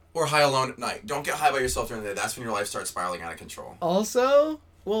friends or high alone at night. Don't get high by yourself during the day. That's when your life starts spiraling out of control. Also,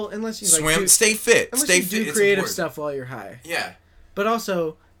 well, unless you... Swim. Stay fit. Unless stay you fit. do creative stuff while you're high. Yeah. But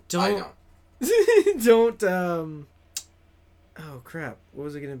also, don't... I don't, oh, crap. What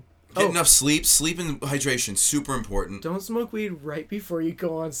was I going to... Get enough sleep. Sleep and hydration, super important. Don't smoke weed right before you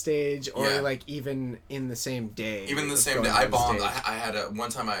go on stage, or even in the same day. Even the same day, I bombed. I had one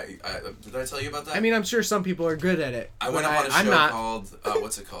time. Did I tell you about that? I mean, I'm sure some people are good at it. I went up on a show called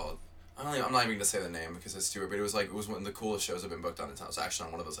what's it called? I'm not even gonna say the name because it's too weird. But it was one of the coolest shows I've been booked on in town. It was actually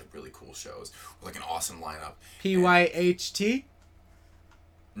on one of those really cool shows with an awesome lineup. PYHT?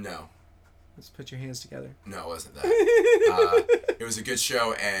 No. Let's put your hands together. No, it wasn't that. It was a good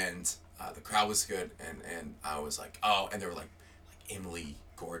show, and the crowd was good, and I was like, oh, and they were like Emily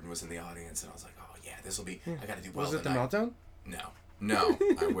Gordon was in the audience, and I was like, oh yeah, this will be. I gotta do well. Was it the Meltdown? No,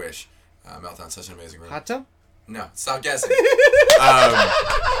 I wish. Meltdown's such an amazing room. Hot Tub? No, stop guessing.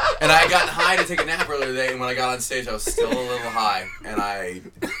 And I got high to take a nap earlier today, and when I got on stage, I was still a little high, and I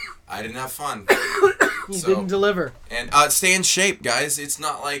didn't have fun. You didn't deliver. And stay in shape, guys. It's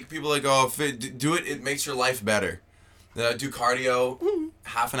not like people do it. It makes your life better. Do cardio,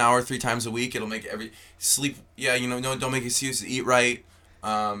 half an hour, 3 times a week. It'll make sleep. Yeah, don't make excuses. Eat right.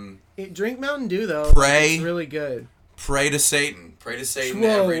 Drink Mountain Dew though. Pray. It's really good. Pray to Satan. Pray to Satan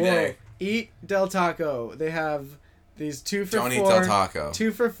every day. Eat Del Taco. They have these 2 for 4. Don't eat Del Taco.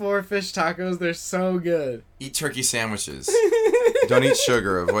 2 for 4 fish tacos. They're so good. Eat turkey sandwiches. Don't eat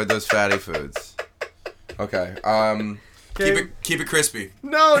sugar. Avoid those fatty foods. Okay. Keep it crispy.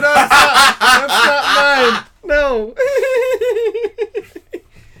 No, that's not mine. No.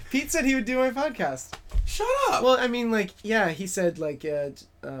 Pete said he would do my podcast. Shut up. Well, I mean, he said the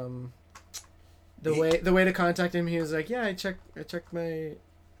way to contact him. He was like, yeah, I checked my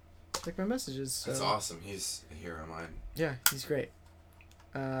messages. So. That's awesome. He's a hero of mine. Yeah, he's great.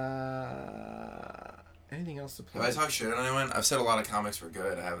 Anything else to play? Have I talked shit on anyone? I've said a lot of comics were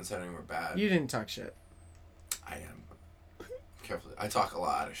good. I haven't said any were bad. You didn't talk shit. I am. Carefully. I talk a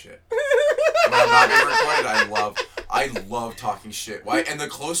lot of shit. When I'm not being recorded, I love talking shit. Why? And the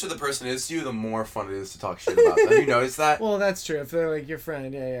closer the person is to you, the more fun it is to talk shit about them. Have you noticed that? Well, that's true. If they're your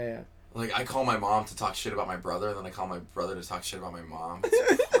friend, yeah. Like, I call my mom to talk shit about my brother, and then I call my brother to talk shit about my mom.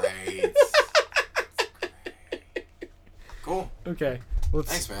 It's great. Cool. Okay.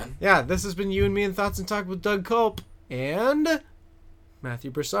 Thanks, man. Yeah, this has been You and Me and Thoughts and Talk with Doug Culp and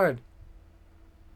Matthew Broussard.